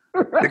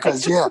 Right,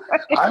 because,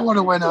 I would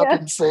have went up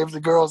and saved the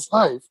girl's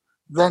life.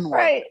 Then what?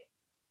 Right.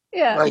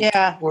 Yeah.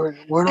 Like,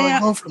 where do I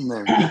go from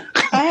there?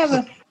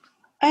 I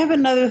have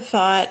another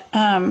thought.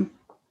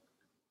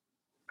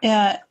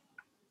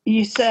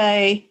 You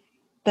say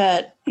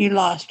that you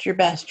lost your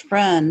best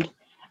friend.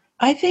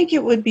 I think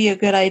it would be a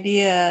good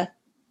idea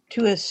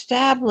to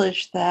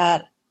establish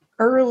that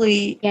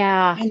early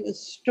in the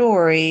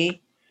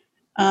story,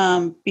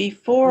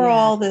 before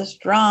all this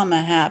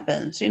drama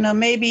happens.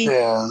 Maybe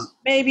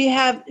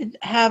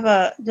have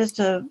a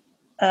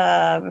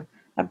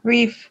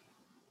brief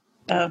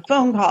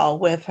phone call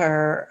with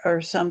her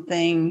or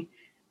something,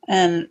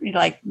 and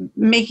like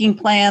making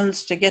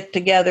plans to get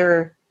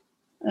together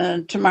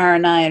tomorrow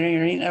night,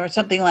 or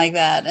something like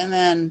that, and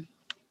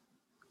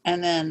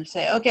then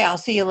say, okay, I'll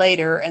see you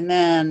later, and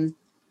then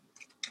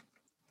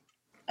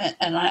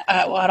And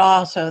I would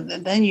also,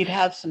 then you'd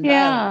have some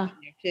dialogue in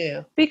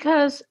there too.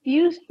 Because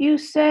you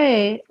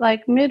say,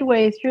 like,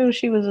 midway through,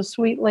 she was a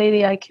sweet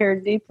lady I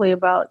cared deeply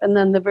about, and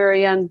then the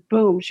very end,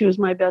 boom, she was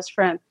my best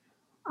friend.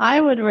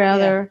 I would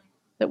rather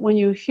that when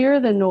you hear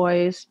the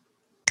noise,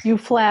 you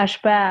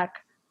flash back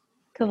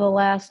to the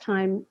last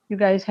time you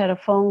guys had a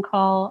phone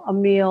call, a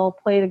meal,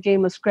 played a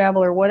game of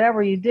Scrabble, or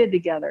whatever you did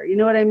together. You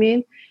know what I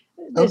mean?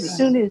 Okay. As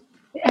soon as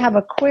have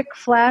a quick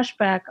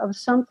flashback of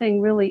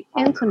something really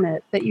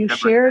intimate that you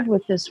shared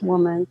with this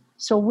woman,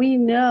 so we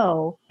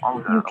know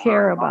you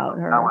care about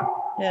her.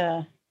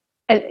 Yeah.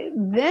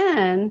 And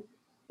then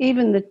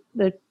even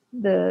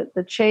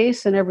the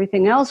chase and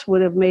everything else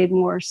would have made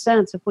more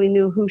sense if we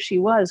knew who she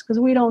was, because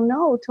we don't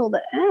know till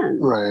the end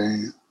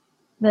Right.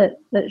 that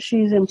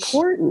she's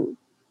important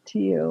to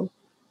you.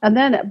 And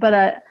then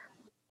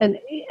and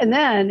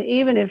then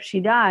even if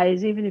she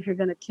dies, even if you're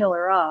going to kill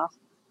her off,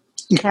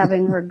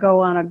 having her go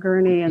on a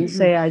gurney and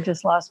say, I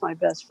just lost my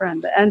best friend,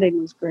 the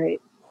ending was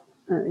great.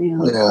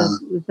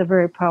 It's a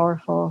very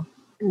powerful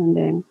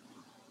ending.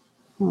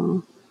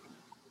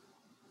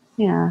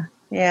 Yeah.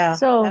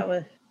 So that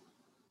was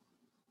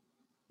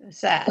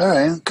sad. All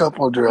right, a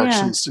couple of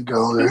directions to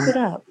go there. Keep it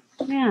up.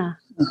 Yeah,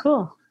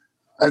 cool.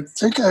 I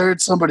think I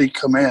heard somebody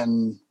come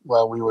in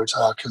while we were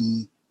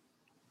talking.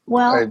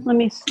 Well, let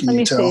me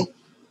tell? see.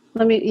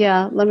 Let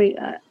me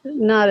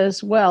not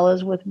as well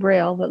as with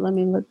Braille, but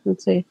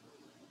let's see.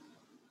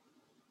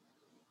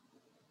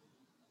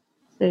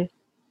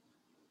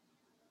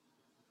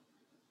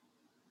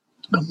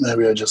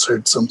 Maybe I just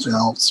heard something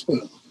else, but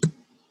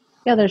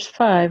Yeah, there's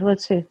 5.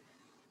 Let's see.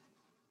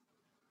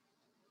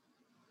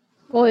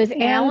 Well, is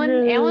Alan?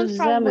 Andrew Alan's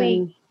probably.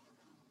 Zeman.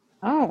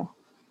 Oh.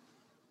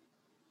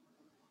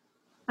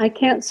 I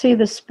can't see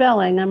the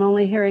spelling. I'm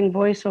only hearing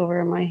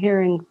voiceover, and my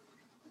hearing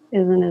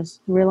isn't as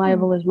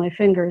reliable as my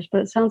fingers.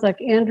 But it sounds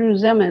like Andrew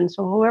Zeman.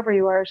 So whoever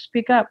you are,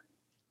 speak up.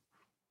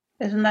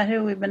 Isn't that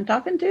who we've been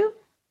talking to?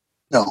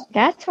 No.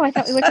 That's who I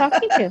thought we were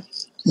talking to.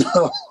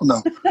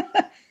 No.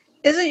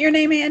 Isn't your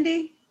name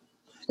Andy?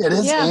 It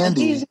is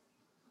Andy.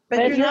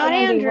 But you're not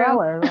Andy Andrew.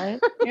 Weller, right?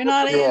 You're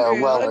not Yeah,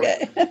 Andrew. Weller.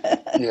 Okay.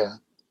 Yeah.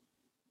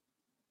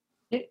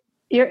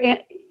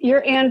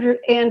 You're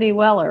Andy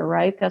Weller,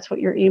 right? That's what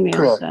your email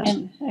Correct. says.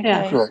 Okay.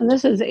 Yeah. Correct. And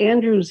this is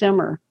Andrew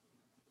Zimmer.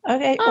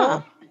 Okay.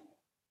 Well,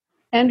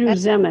 Andrew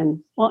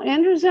Zeman. Well,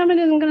 Andrew Zeman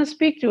isn't going to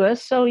speak to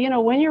us. So,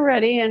 when you're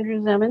ready,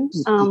 Andrew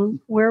Zeman,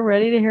 we're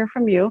ready to hear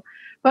from you.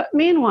 But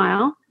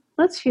meanwhile,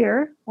 let's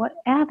hear what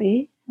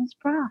Abby has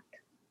brought.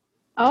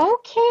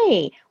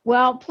 Okay.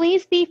 Well,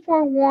 please be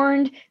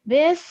forewarned.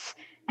 This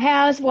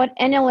has what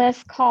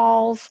NLS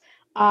calls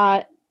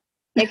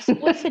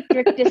explicit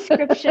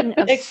description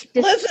of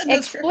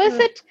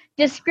explicit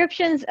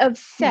descriptions of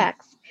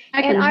sex.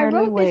 And I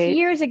wrote this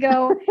years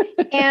ago,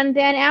 and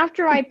then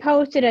after I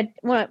posted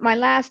my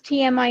last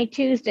TMI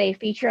Tuesday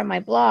feature on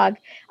my blog,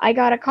 I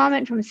got a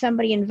comment from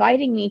somebody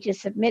inviting me to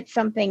submit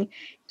something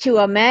to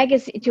a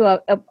magazine,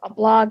 to a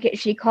blog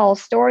she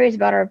calls Stories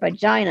About Our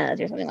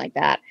Vaginas or something like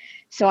that.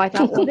 So I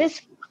thought, well,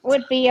 this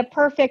would be a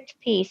perfect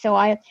piece. So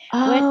I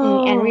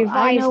went and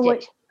revised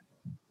it.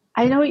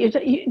 I know what you're.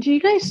 Do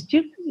you guys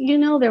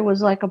know there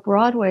was like a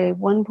Broadway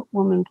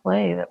one-woman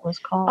play that was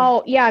called?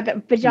 Oh yeah,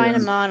 the Vagina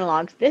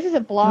Monologues. This is a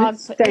blog.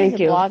 Thank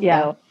you. Blog,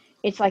 though.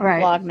 It's like a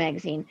blog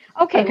magazine.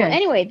 Okay. Well,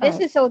 anyway, this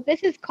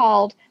is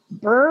called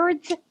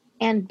Birds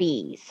and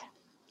Bees.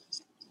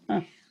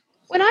 Huh.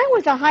 When I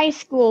was a high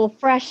school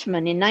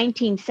freshman in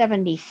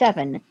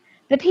 1977,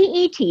 the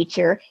PE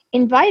teacher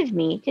invited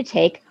me to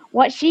take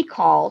what she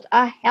called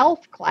a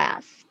health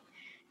class.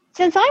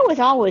 Since I was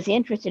always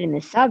interested in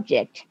the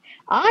subject,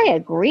 I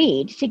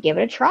agreed to give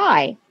it a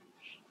try.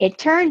 It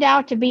turned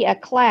out to be a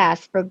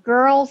class for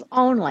girls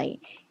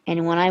only,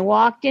 and when I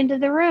walked into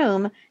the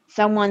room,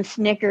 someone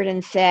snickered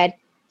and said,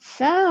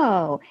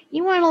 "So,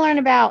 you want to learn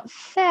about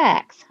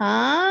sex,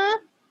 huh?"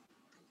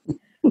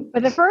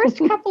 For the first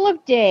couple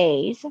of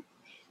days,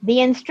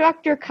 the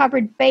instructor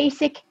covered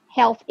basic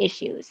health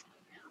issues.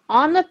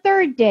 On the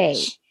third day,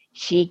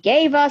 she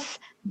gave us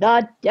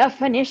the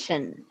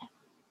definition.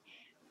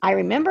 I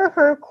remember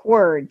her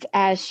words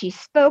as she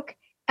spoke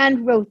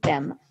and wrote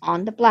them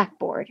on the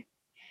blackboard.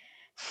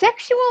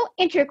 Sexual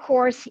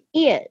intercourse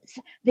is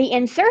the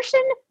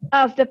insertion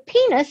of the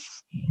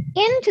penis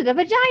into the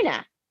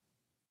vagina.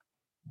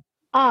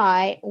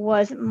 I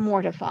was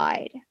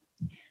mortified.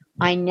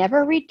 I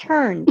never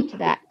returned to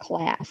that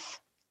class.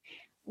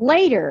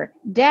 Later,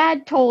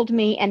 Dad told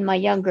me and my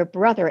younger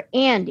brother,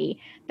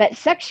 Andy, that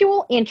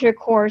sexual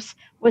intercourse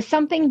was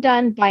something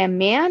done by a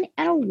man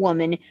and a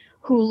woman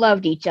who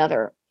loved each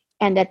other,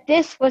 and that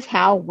this was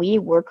how we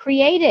were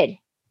created.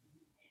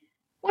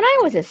 When I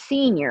was a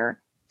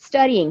senior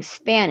studying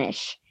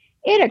Spanish,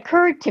 it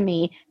occurred to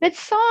me that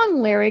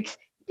song lyrics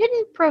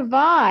didn't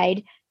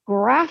provide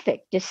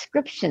graphic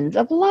descriptions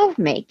of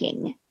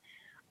lovemaking.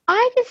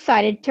 I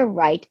decided to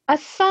write a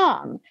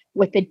song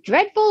with the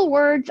dreadful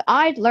words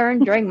I'd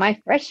learned during my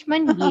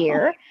freshman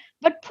year,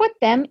 but put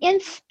them in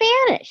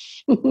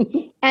Spanish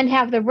and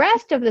have the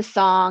rest of the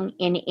song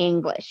in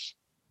English.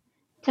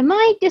 To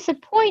my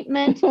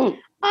disappointment,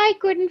 I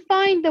couldn't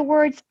find the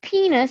words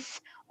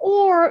penis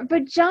or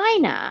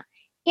vagina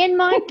in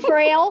my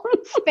Braille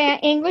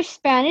Spanish-English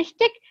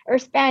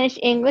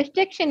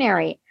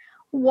dictionary.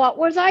 What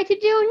was I to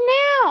do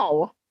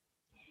now?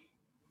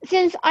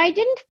 Since I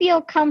didn't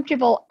feel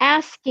comfortable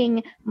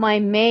asking my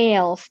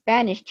male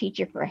Spanish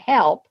teacher for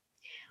help,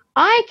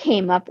 I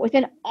came up with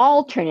an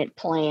alternate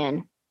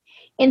plan.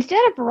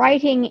 Instead of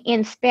writing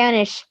in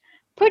Spanish,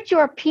 "Put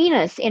your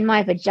penis in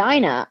my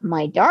vagina,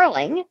 my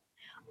darling,"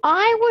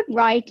 I would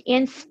write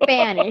in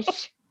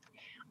Spanish,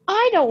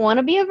 "I don't want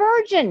to be a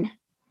virgin."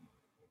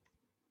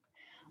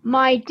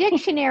 My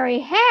dictionary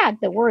had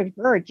the word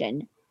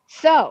virgin,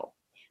 so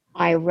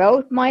I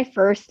wrote my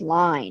first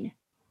line.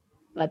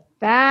 But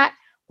that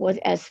was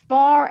as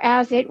far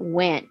as it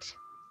went.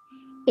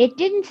 It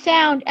didn't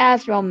sound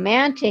as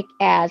romantic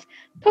as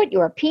 "Put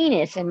your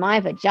penis in my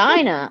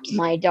vagina,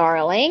 my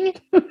darling."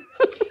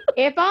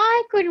 If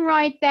I could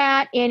write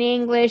that in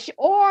English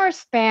or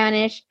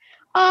Spanish,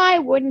 I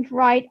wouldn't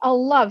write a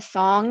love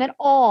song at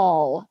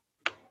all.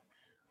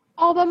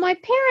 Although my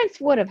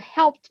parents would have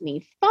helped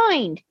me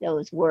find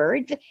those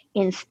words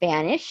in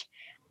Spanish,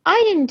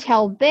 I didn't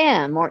tell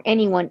them or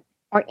anyone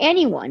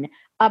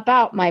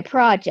about my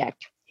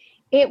project.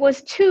 It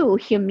was too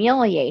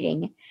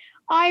humiliating.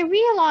 I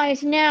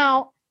realize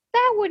now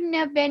that wouldn't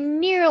have been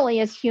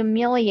nearly as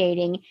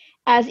humiliating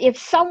as if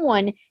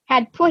someone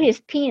had put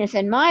his penis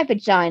in my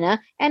vagina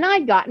and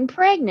I'd gotten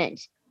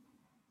pregnant.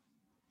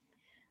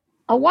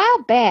 A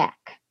while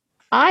back,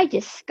 I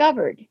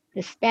discovered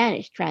the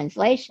Spanish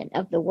translation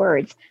of the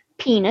words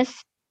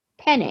penis,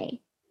 pene,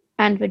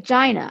 and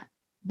vagina,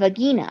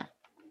 vagina.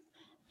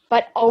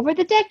 But over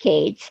the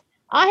decades,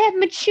 I have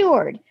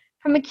matured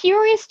from a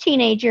curious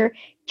teenager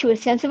to a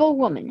sensible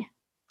woman.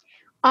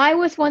 I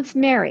was once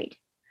married.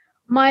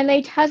 My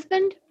late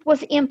husband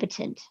was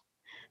impotent.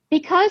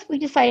 Because we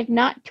decided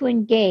not to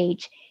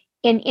engage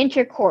in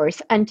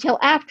intercourse until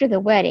after the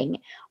wedding,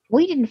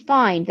 we didn't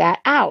find that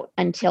out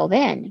until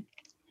then.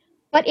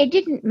 But it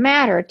didn't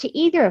matter to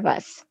either of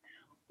us.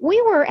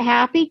 We were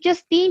happy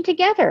just being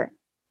together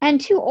and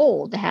too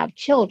old to have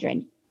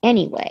children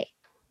anyway.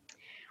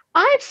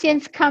 I've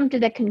since come to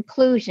the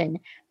conclusion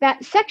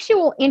that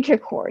sexual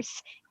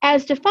intercourse,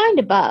 as defined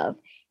above,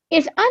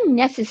 is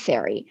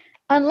unnecessary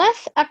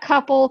unless a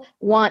couple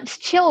wants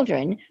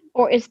children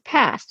or is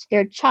past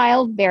their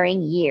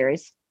childbearing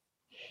years.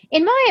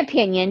 In my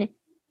opinion,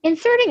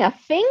 inserting a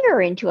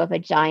finger into a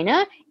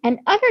vagina and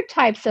other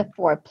types of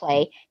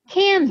foreplay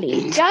can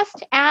be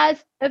just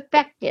as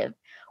effective,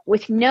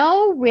 with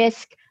no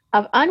risk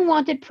of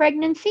unwanted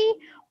pregnancy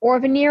or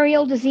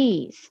venereal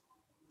disease.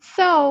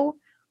 So,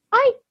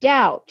 I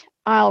doubt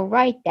I'll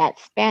write that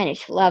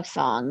Spanish love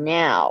song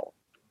now.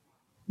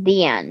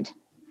 The end.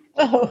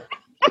 Oh,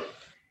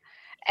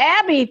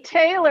 Abby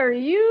Taylor,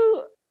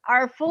 you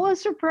are full of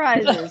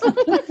surprises.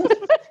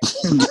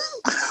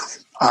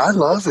 I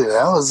love it.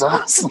 That was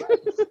awesome.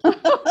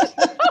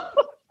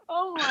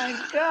 Oh my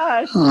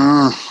gosh.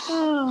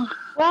 Oh,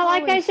 Well,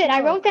 like I holy said, I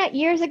cow. wrote that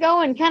years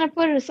ago and kind of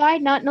put it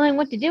aside, not knowing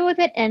what to do with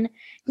it. And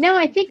now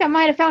I think I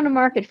might have found a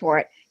market for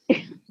it.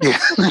 Yeah.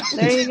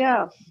 There you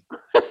go.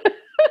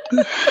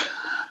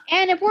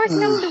 And if worse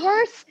comes to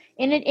worse,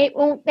 and they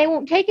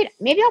won't take it,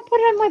 maybe I'll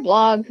put it on my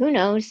blog. Who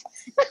knows?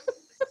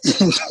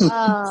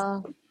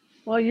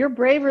 Well, you're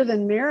braver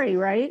than Mary,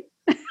 right?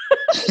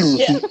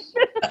 yeah.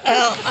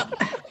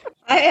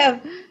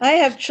 I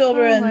have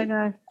children. Oh my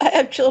gosh. I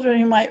have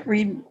children who might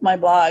read my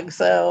blog,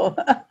 so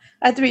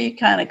I have to be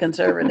kind of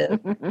conservative.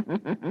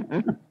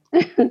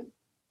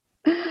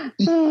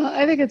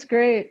 I think it's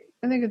great.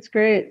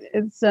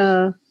 It's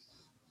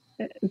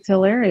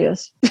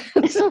hilarious.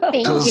 Thank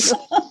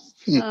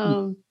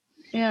you.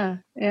 Yeah.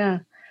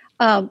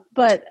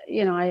 But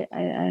I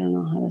don't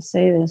know how to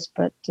say this,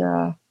 but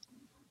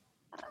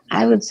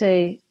I would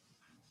say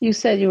you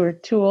said you were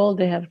too old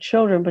to have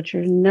children, but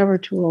you're never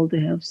too old to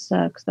have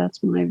sex.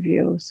 That's my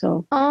view.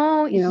 So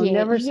Oh,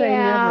 never say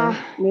never.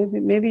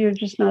 Maybe you're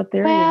just not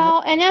there yet.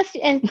 Well,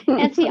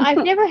 and see,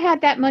 I've never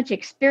had that much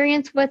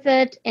experience with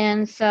it,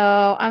 and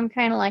so I'm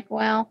kind of like,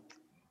 well,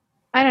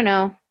 I don't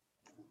know.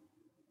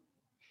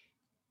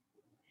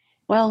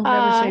 Well,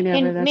 never say never.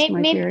 And That's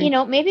my theory.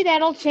 maybe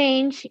that'll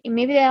change.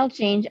 Maybe that'll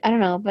change. I don't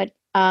know, but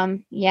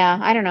yeah,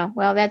 I don't know.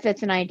 Well,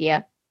 that's an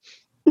idea.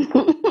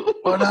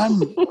 But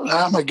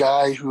I'm a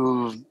guy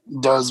who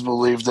does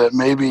believe that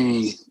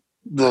maybe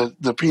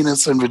the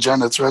penis and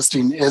vagina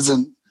thrusting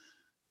isn't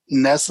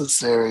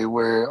necessary,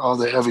 where all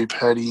the heavy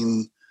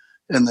petting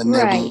and the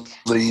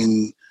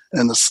nibbling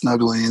and the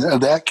snuggling,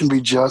 that can be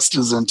just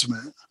as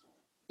intimate.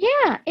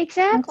 Yeah,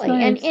 exactly.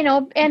 That's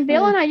nice. And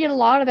Bill and I did a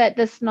lot of that,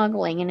 the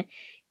snuggling and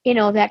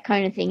that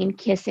kind of thing, and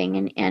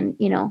kissing and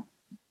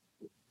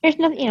there's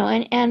nothing,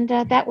 and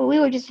that we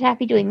were just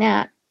happy doing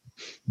that.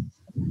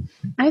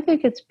 I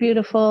think it's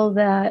beautiful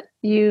that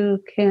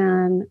you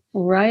can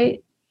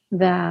write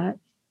that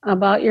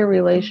about your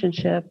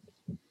relationship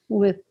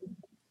with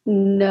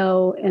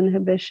no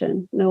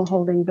inhibition, no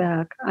holding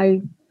back.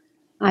 I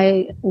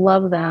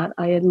love that.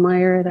 I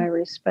admire it. I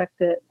respect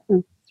it.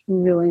 It's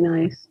really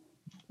nice.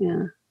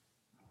 Yeah.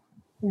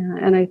 Yeah.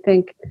 And I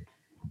think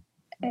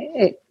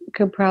it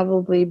could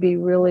probably be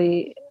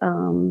really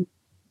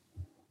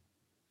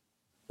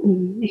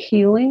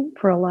healing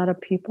for a lot of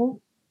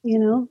people, you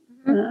know?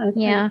 I think,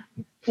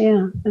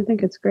 yeah, I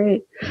think it's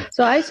great.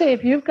 So I say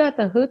if you've got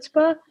the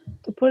chutzpah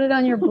to put it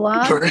on your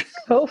blog,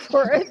 go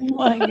for it. Oh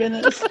my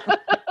goodness.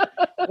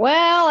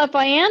 Well, if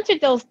I answered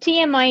those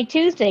TMI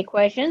Tuesday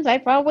questions, I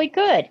probably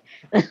could.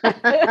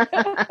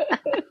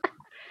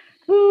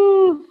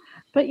 Ooh,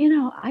 but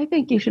I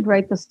think you should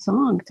write the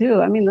song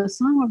too. I mean, the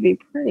song would be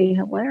pretty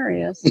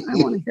hilarious. I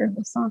want to hear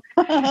the song.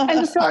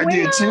 And so, I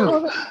do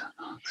too.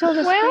 So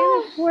the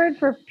Spanish word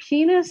for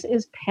penis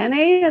is penne.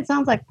 It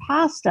sounds like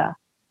pasta.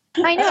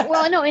 I know.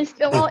 Well, no. In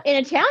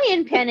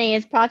Italian, penne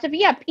is pasta.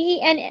 Yeah,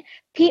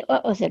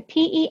 what was it?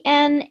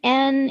 PENNE.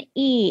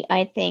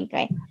 I think.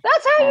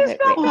 That's how you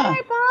spell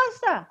penne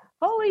pasta.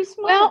 Holy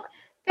smoke! Well,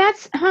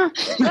 that's Well,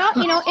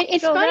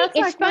 it's So funny. that's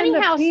It's like funny when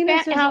the how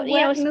penis is a wet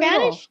noodle.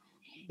 Spanish.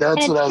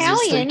 That's and what I was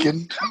just Italian-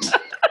 thinking.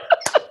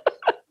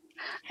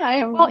 I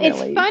am Well,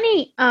 really. it's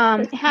funny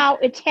how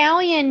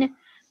Italian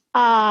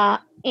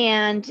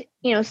and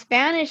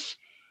Spanish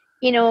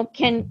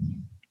can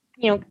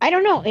I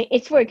don't know.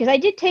 It's weird because I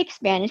did take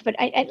Spanish, but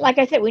I like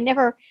I said, we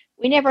never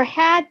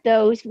had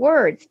those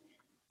words.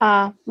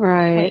 Right.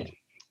 Wait.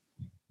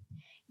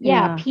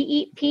 Yeah,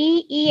 Yeah.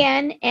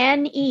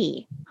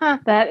 PENNE. Huh.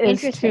 That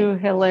is Interesting. too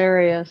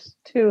hilarious.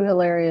 Too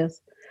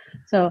hilarious.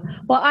 So,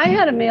 well, I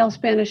had a male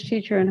Spanish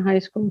teacher in high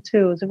school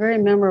too. It was a very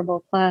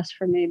memorable class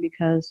for me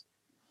because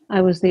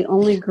I was the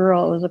only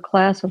girl. It was a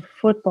class of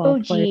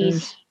football players.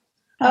 Geez.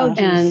 Oh,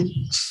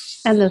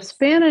 geez. And the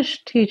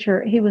Spanish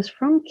teacher, he was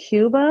from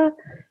Cuba,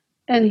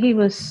 and he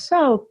was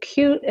so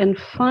cute and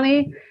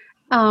funny.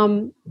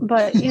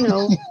 But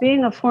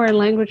being a foreign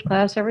language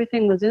class,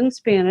 everything was in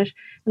Spanish.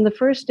 And the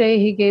first day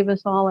he gave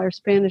us all our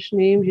Spanish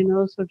names,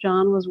 so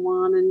John was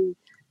Juan and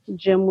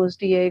Jim was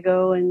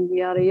Diego and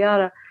yada,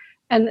 yada.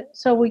 And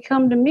so we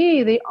come to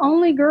me, the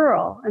only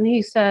girl, and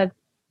he said,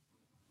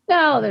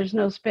 no, there's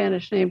no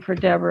Spanish name for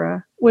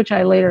Deborah, which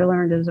I later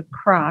learned is a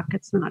crock.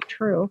 It's not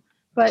true.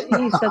 But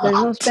he said,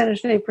 there's no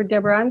Spanish name for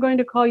Deborah. I'm going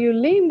to call you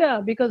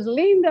Linda because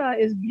Linda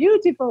is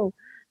beautiful.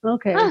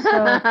 Okay, so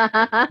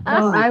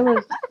I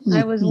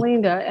was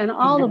Linda, and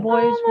all the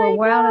boys were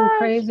wild and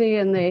crazy,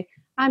 and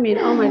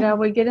oh my God,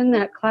 we'd get in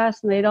that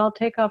class and they'd all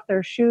take off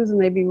their shoes and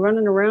they'd be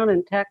running around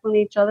and tackling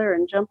each other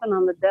and jumping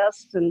on the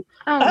desks, and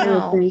I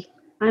would think,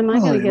 am I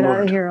going to get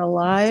out of here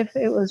alive?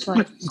 It was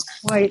like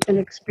quite an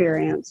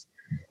experience.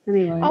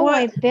 Anyway. Oh,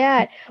 I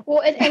bet.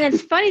 Well, and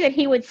it's funny that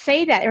he would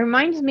say that. It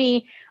reminds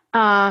me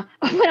when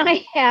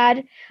I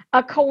had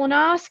a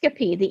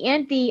colonoscopy.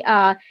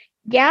 The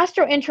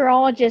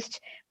gastroenterologist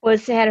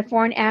had a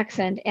foreign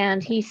accent,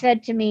 and he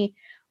said to me,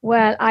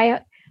 "Well, I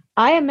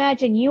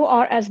imagine you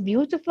are as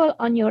beautiful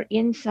on your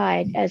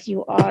inside as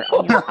you are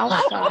on your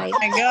outside." Oh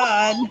my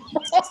God.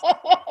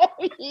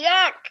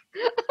 Yuck.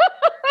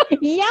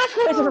 Yuck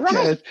was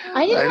right.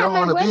 I didn't have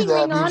my wedding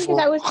ring on because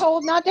I was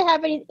told not to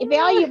have any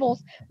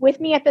valuables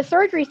with me at the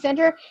surgery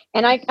center,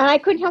 and I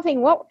couldn't help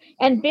thinking, what?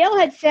 And Bill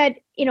had said,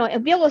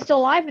 Bill was still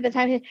alive at the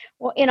time. He said,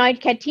 well, I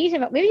kept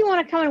teasing him, maybe you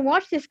want to come and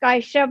watch this guy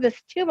shove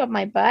this tube up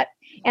my butt.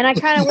 And I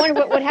kind of wondered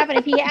what would happen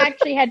if he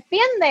actually had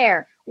been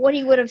there, what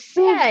he would have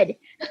said.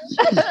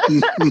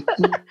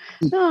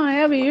 No,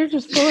 Abby, you're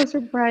just full of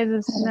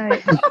surprises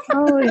tonight.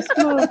 Holy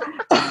smoke.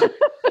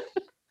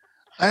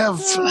 I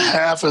have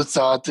half a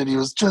thought that he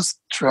was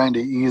just trying to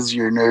ease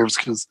your nerves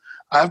because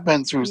I've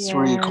been through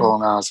 3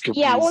 colonoscopies.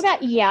 Yeah, well,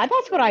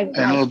 that's what I and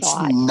thought.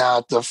 It's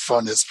not the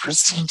funnest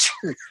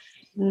procedure.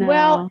 No.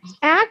 Well,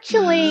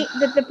 actually,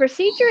 the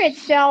procedure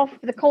itself,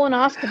 the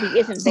colonoscopy,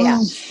 isn't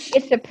that.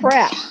 It's the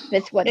prep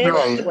that's what.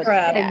 Right. What's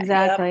Prep. that.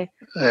 Exactly.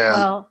 Yeah.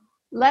 Well,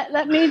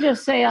 let me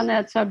just say on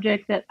that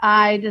subject that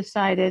I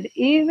decided,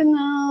 even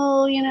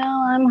though,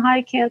 I'm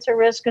high cancer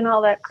risk and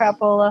all that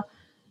crapola,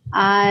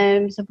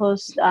 I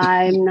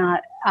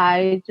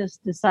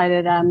just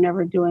decided I'm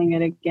never doing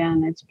it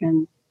again. It's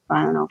been,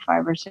 I don't know,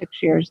 5 or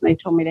 6 years, and they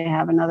told me to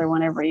have another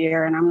one every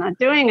year, and I'm not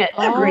doing it.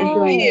 Every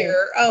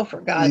year. Oh,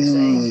 for God's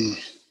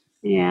sake.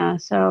 Yeah,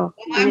 so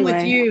I'm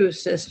with you,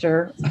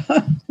 sister.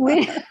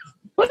 we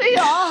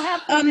all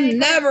have to make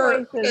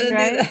never choices,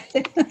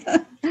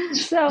 right?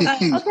 So,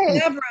 okay.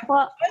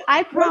 Well,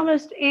 I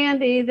promised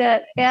Andy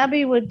that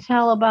Abby would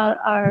tell about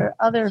our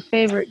other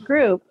favorite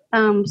group.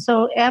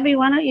 So, Abby,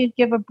 why don't you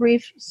give a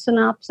brief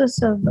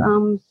synopsis of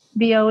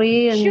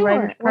BOE and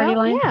Writers Party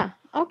Line? Yeah.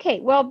 Okay.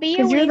 Well, BOE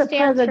because you're the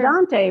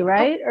Presidente,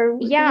 right? Or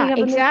yeah,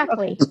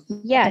 exactly.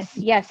 Yes.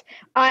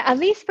 At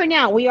least for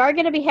now, we are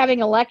going to be having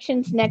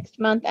elections next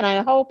month, and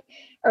I hope,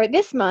 or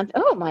this month.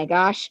 Oh my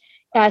gosh,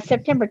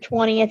 September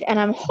 20th, and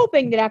I'm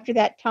hoping that after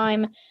that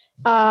time,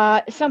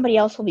 somebody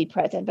else will be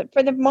president. But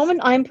for the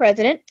moment, I'm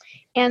president,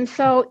 and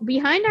so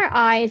behind our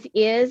eyes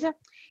is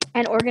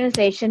an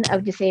organization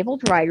of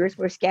disabled writers.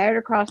 We're scattered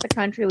across the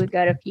country. We've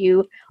got a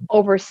few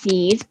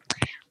overseas.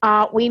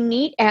 We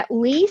meet at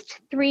least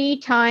 3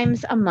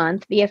 times a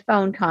month via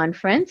phone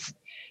conference,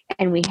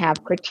 And we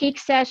have critique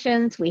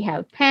sessions, we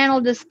have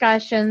panel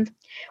discussions,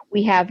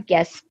 we have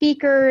guest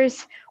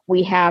speakers,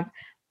 we have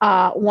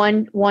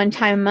one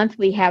time a month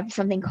we have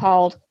something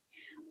called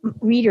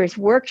Readers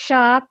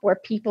Workshop where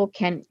people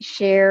can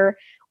share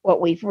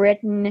what we've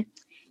written,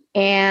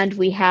 and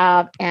we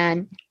have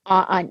an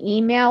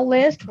email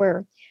list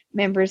where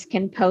members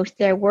can post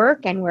their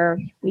work and where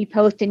we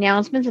post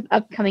announcements of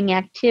upcoming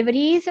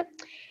activities.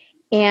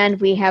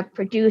 And we have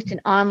produced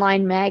an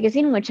online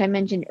magazine, which I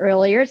mentioned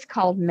earlier. It's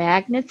called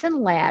Magnets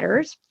and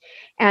Ladders.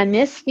 And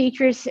this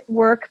features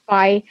work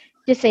by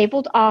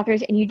disabled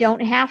authors, and you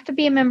don't have to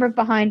be a member of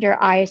Behind Our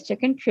Eyes to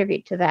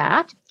contribute to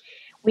that.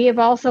 We have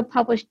also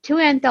published 2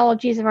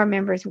 anthologies of our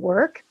members'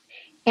 work,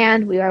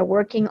 and we are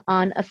working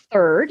on a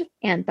 3rd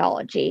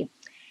anthology.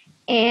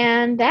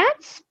 And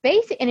that's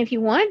basic. And if you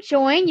want to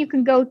join, you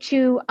can go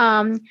to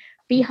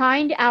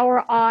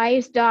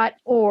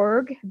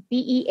behindoureYes.org,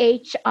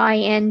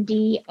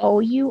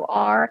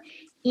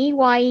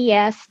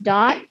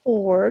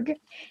 BEHINDOUREYES.org,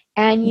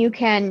 and you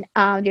can,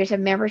 there's a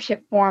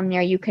membership form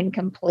there you can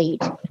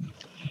complete.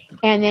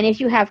 And then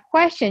if you have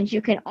questions,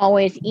 you can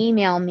always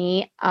email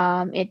me.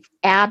 It's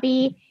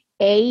Abby,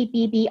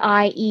 ABBIE,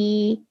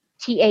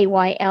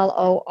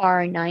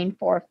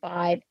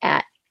 TAYLOR945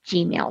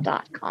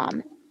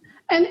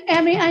 And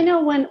Abby, I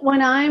know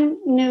when I'm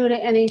new to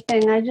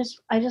anything, I just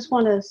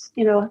want to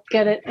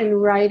get it in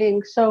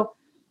writing. So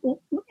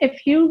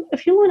if you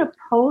want to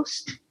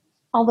post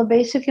all the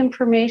basic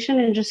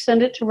information and just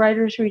send it to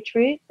Writers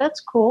Retreat, that's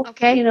cool.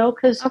 Okay.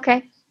 Because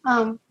Okay.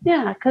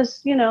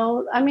 because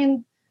I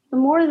mean, the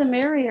more the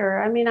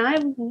merrier. I mean, I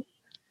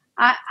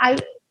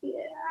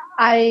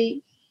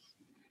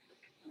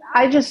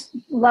just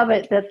love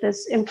it that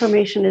this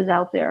information is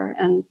out there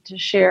and to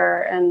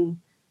share. And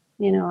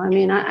I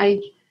mean,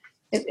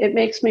 it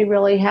makes me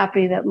really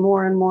happy that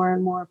more and more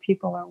and more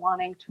people are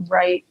wanting to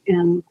write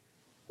and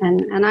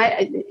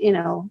I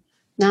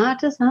not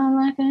to sound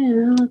like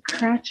a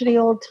crotchety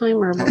old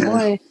timer, but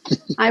boy,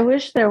 I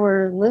wish there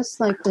were lists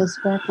like this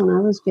back when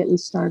I was getting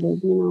started.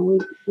 We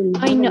didn't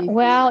have I know. anything.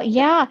 Well,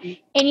 yeah. And,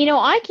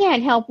 I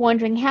can't help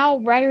wondering how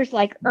writers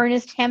like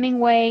Ernest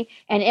Hemingway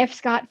and F.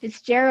 Scott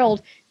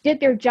Fitzgerald did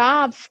their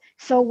jobs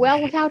so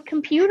well without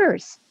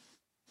computers.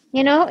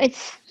 They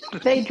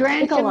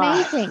drank it's a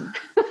lot. amazing.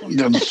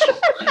 Yeah,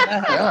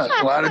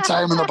 a lot of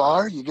time in the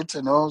bar. You get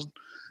to know,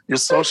 you're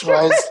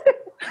socialized.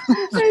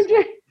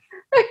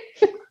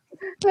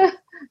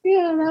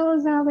 Yeah, that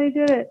was how they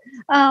did it.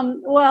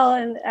 Well,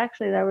 and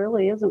actually, that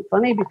really isn't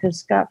funny because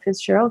Scott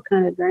Fitzgerald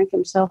kind of drank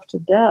himself to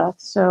death.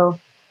 So,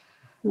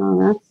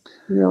 that's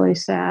really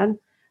sad.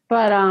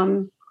 But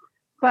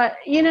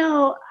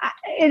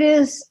it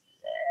is.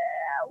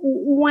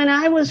 When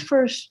I was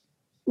first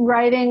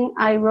writing,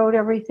 I wrote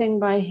everything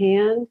by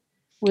hand,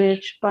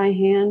 which by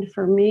hand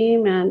for me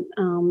meant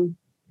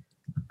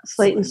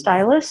slate and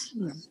stylus,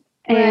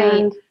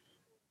 and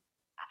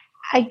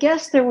I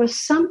guess there was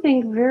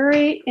something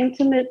very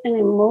intimate and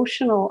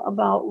emotional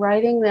about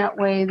writing that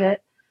way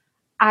that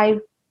I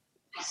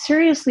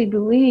seriously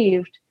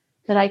believed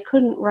that I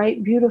couldn't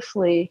write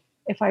beautifully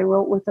if I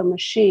wrote with a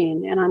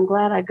machine. And I'm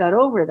glad I got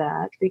over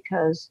that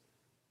because,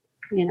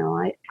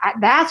 I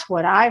that's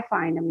what I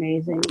find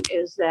amazing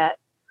is that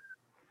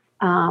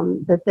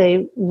that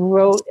they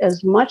wrote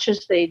as much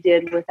as they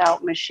did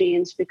without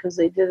machines because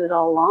they did it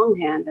all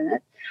longhand in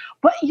it.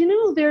 But,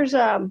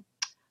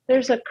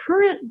 there's a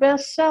current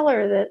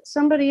bestseller that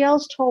somebody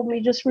else told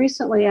me just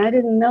recently. I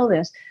didn't know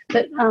this,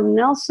 that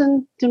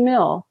Nelson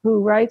DeMille,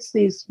 who writes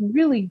these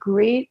really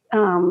great, I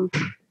don't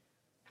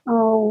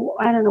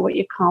know what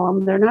you call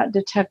them. They're not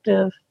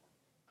detective.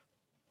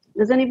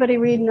 Does anybody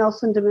read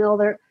Nelson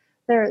DeMille?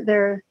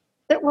 They're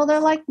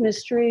like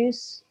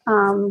mysteries.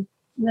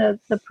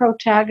 The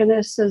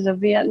protagonist is a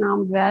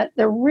Vietnam vet.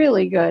 They're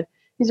really good.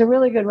 He's a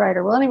really good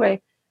writer. Well,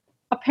 anyway,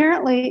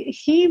 apparently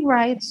he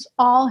writes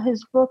all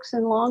his books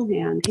in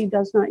longhand. He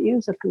does not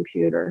use a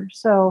computer.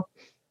 So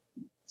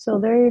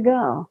there you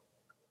go.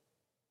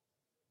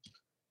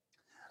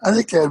 I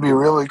think that'd be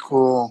really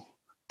cool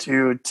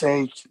to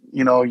take,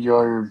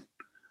 your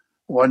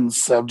one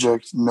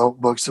subject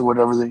notebooks or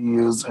whatever that you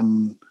use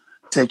and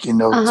taking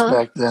notes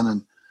back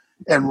then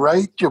and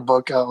write your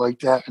book out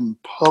like that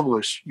and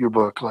publish your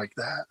book like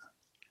that.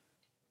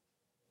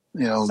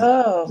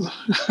 Oh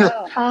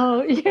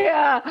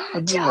yeah.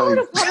 I would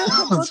have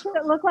published a book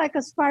that looked like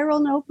a spiral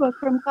notebook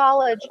from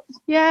college.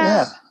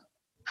 Yeah.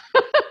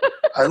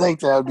 I think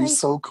that would be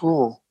so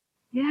cool.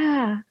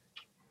 Yeah.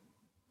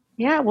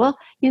 Yeah. Well,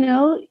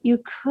 you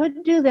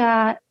could do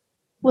that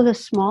with a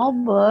small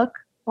book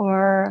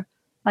or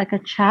like a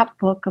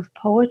chapbook of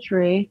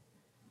poetry.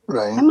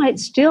 Right. I might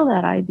steal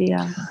that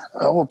idea.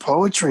 Well,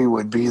 poetry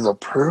would be the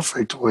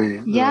perfect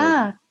way.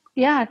 Yeah.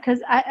 Yeah.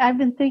 Because I've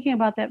been thinking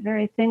about that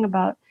very thing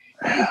about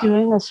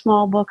doing a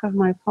small book of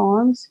my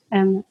poems,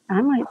 and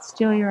I might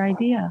steal your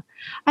idea.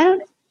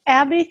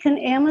 Abby, can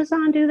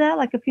Amazon do that?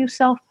 Like if you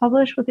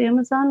self-publish with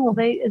Amazon,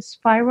 is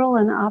spiral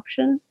an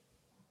option?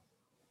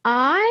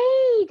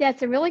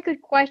 That's a really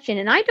good question.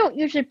 And I don't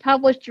usually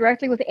publish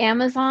directly with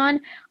Amazon.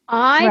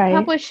 I Right.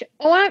 publish.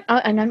 Oh,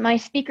 and then my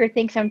speaker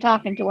thinks I'm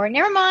talking to her.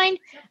 Never mind.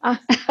 Oh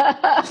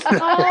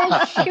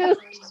shoot!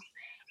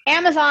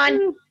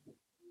 Amazon,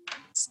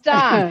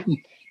 stop.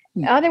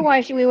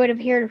 Otherwise, we would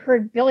have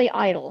heard Billy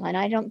Idol, and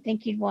I don't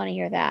think you'd want to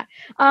hear that.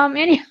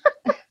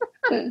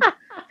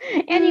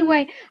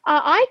 Anyway,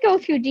 I go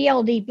through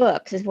DLD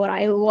books is what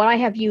I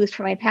have used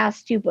for my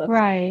past 2 books,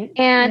 Right.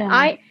 and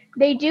Yeah.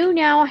 they do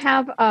now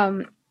have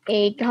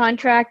a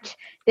contract.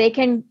 They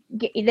can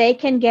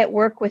get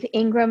work with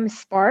Ingram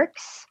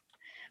Sparks,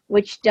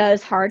 which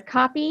does hard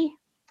copy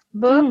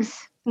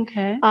books.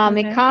 Okay. It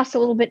Okay. costs a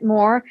little bit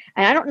more,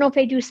 and I don't know if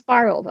they do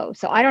spiral though,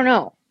 so I don't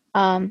know.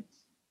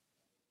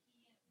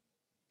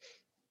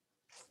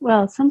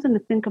 Well, something to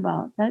think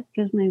about. That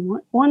gives me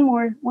one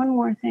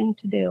more thing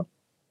to do.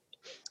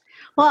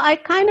 Well, I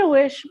kind of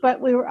wish,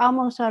 but we were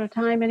almost out of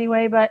time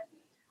anyway. But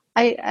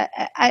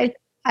I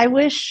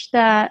wish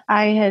that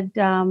I had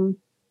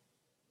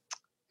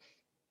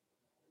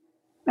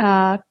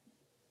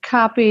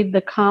copied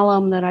the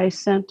column that I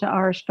sent to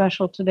our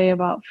special today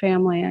about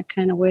family. I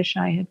kind of wish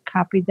I had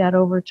copied that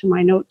over to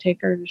my note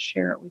taker to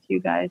share it with you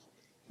guys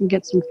and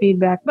get some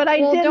feedback. But I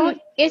didn't.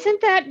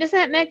 Does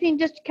that magazine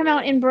just come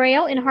out in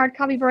Braille, in hard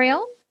copy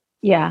Braille?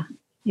 Yeah.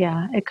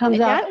 It comes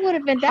out. That would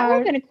have been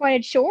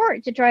quite a chore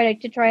to try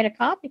to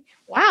copy.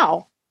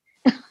 Wow.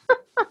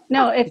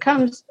 No, it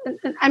comes.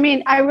 I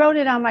mean, I wrote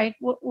it on my.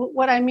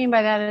 What I mean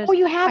by that is. Oh,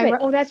 you have it.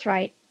 Oh, that's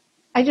right.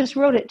 I just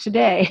wrote it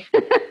today.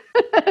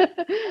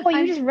 Oh,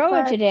 you just wrote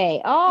it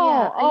today.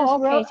 Oh, yeah,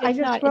 okay. I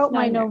just wrote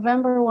my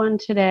November one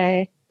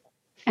today,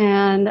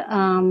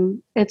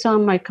 and it's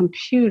on my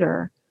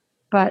computer.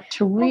 But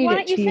to read why it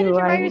don't you to send you, it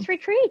to Writer's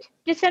Retreat?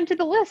 Just send it to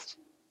the list.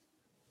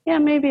 Yeah,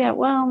 maybe I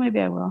will. Maybe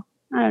I will.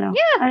 I don't know.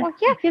 Yeah,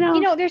 You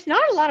know, there's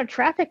not a lot of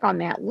traffic on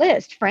that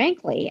list,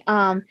 frankly.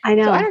 I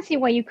know. So I don't see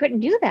why you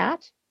couldn't do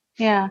that.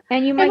 Yeah.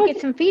 And you might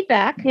get some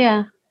feedback.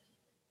 Yeah.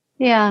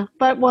 Yeah,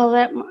 but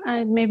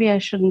maybe I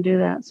shouldn't do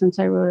that since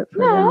I wrote it for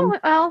them.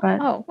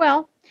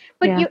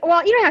 But you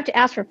don't have to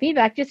ask for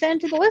feedback. Just send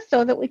it to the list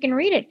so that we can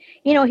read it.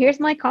 You know, here's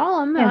my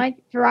column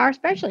for our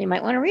special. You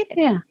might want to read it.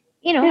 Yeah.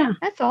 You know,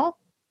 that's all.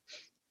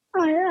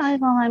 Oh yeah, I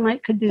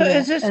could do So that.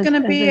 is this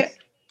going to be? All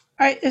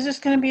right, is this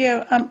going to be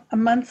a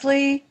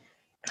monthly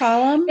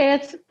column?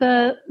 It's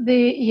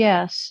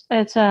yes.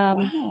 It's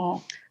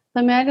wow.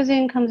 The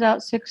magazine comes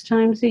out 6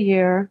 times a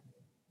year.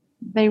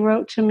 They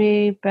wrote to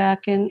me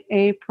back in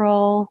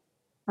April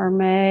or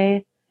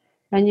May,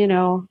 and you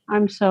know,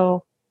 I'm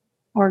so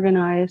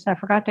organized. I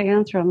forgot to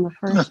answer them the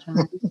first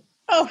time.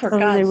 Oh, for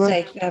God's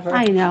sake, Deborah.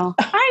 I know.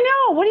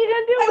 What are you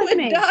going to do with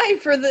me? I would die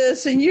for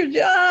this, and you,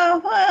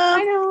 well,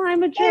 I know,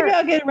 I'm a jerk. Maybe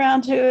I'll get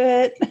around to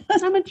it.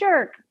 I'm a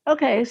jerk.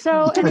 Okay,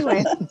 so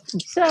anyway,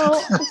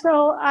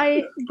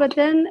 but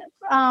then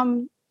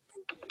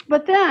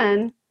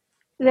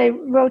they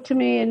wrote to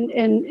me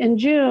in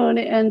June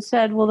and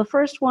said, well, the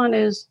first one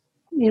is,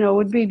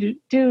 would be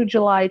due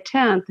July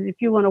 10th.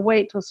 If you want to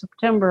wait till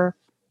September,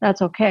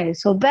 that's okay.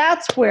 So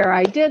that's where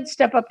I did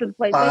step up to the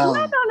plate. No.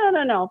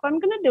 If I'm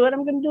going to do it,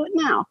 I'm going to do it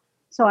now.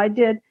 So I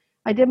did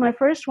my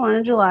first one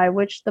in July,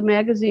 which the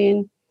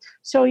magazine,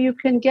 so you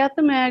can get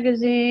the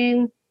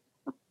magazine.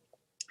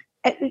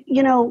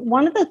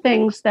 One of the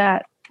things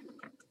that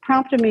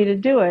prompted me to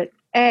do it,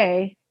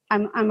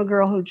 I'm a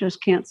girl who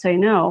just can't say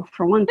no,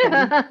 for one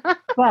thing.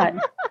 But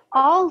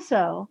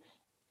also,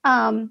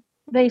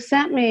 they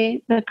sent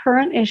me the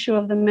current issue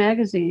of the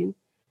magazine.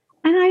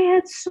 And I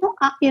had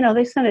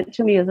they sent it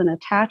to me as an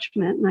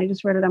attachment, and I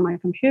just read it on my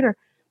computer.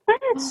 But I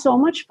had so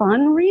much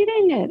fun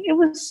reading it. It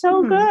was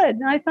so good.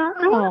 And I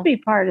thought, I want to be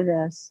part of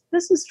this.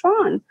 This is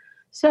fun.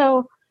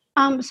 So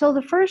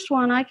the first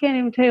one, I can't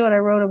even tell you what I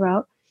wrote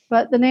about,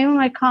 but the name of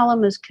my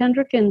column is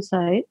Kendrick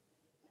Insight.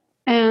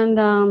 And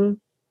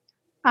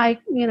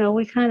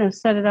we kind of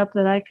set it up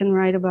that I can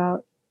write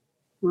about,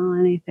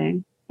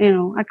 anything. I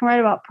can write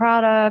about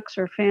products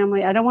or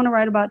family. I don't want to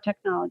write about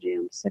technology.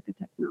 I'm sick of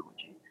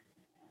technology.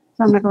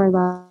 So I'm not going to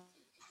write about.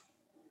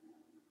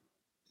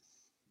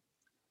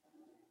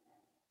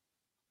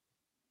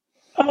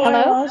 Oh,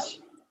 hello?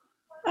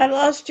 I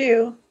lost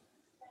you.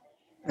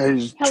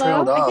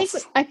 Hello?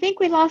 I think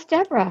we lost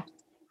Deborah.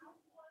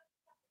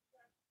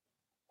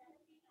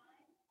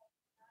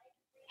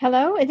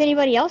 Hello? Is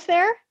anybody else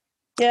there?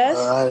 Yes.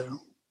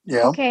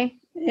 Yeah. Okay.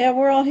 Yeah,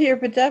 we're all here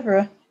but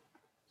Deborah.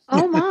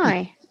 Oh,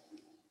 my.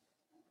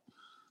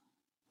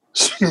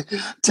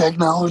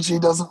 Technology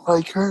doesn't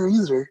like her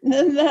either.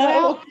 No.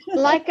 Well,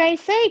 like I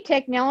say,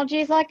 technology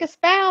is like a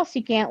spouse.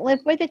 You can't live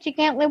with it. You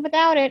can't live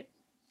without it.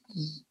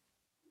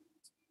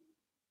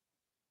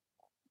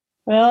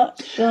 Well,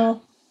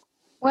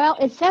 Well,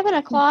 it's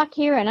 7:00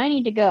 here, and I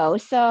need to go.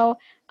 So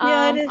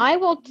I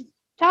will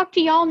talk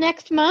to y'all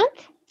next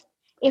month,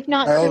 if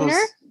not sooner.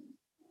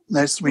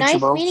 Nice to meet you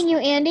both. Nice meeting you,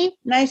 Andy.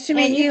 Nice to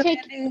meet you,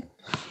 Andy.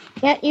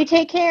 Yeah, you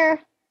take care.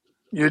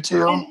 You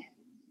too.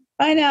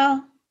 Bye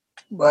now.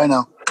 Bye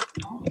now.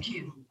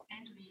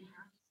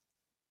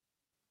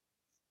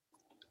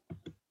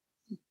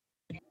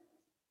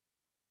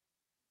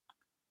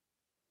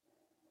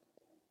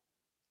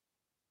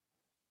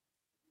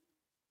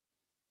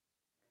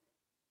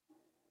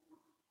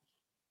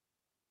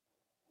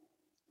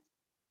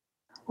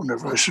 wonder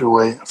if I should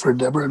wait for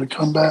Deborah to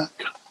come back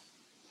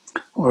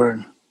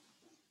or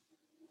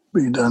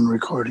be done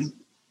recording.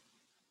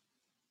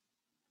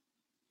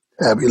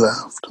 Abby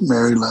left.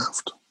 Mary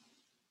left.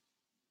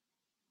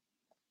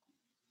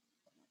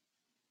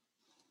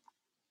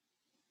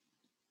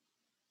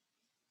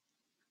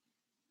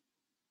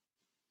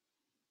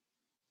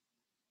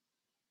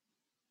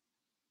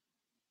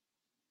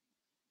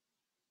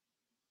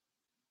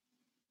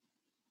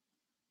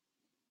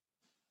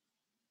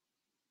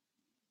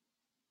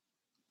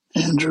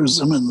 Andrew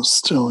Zimmons is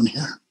still in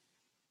here.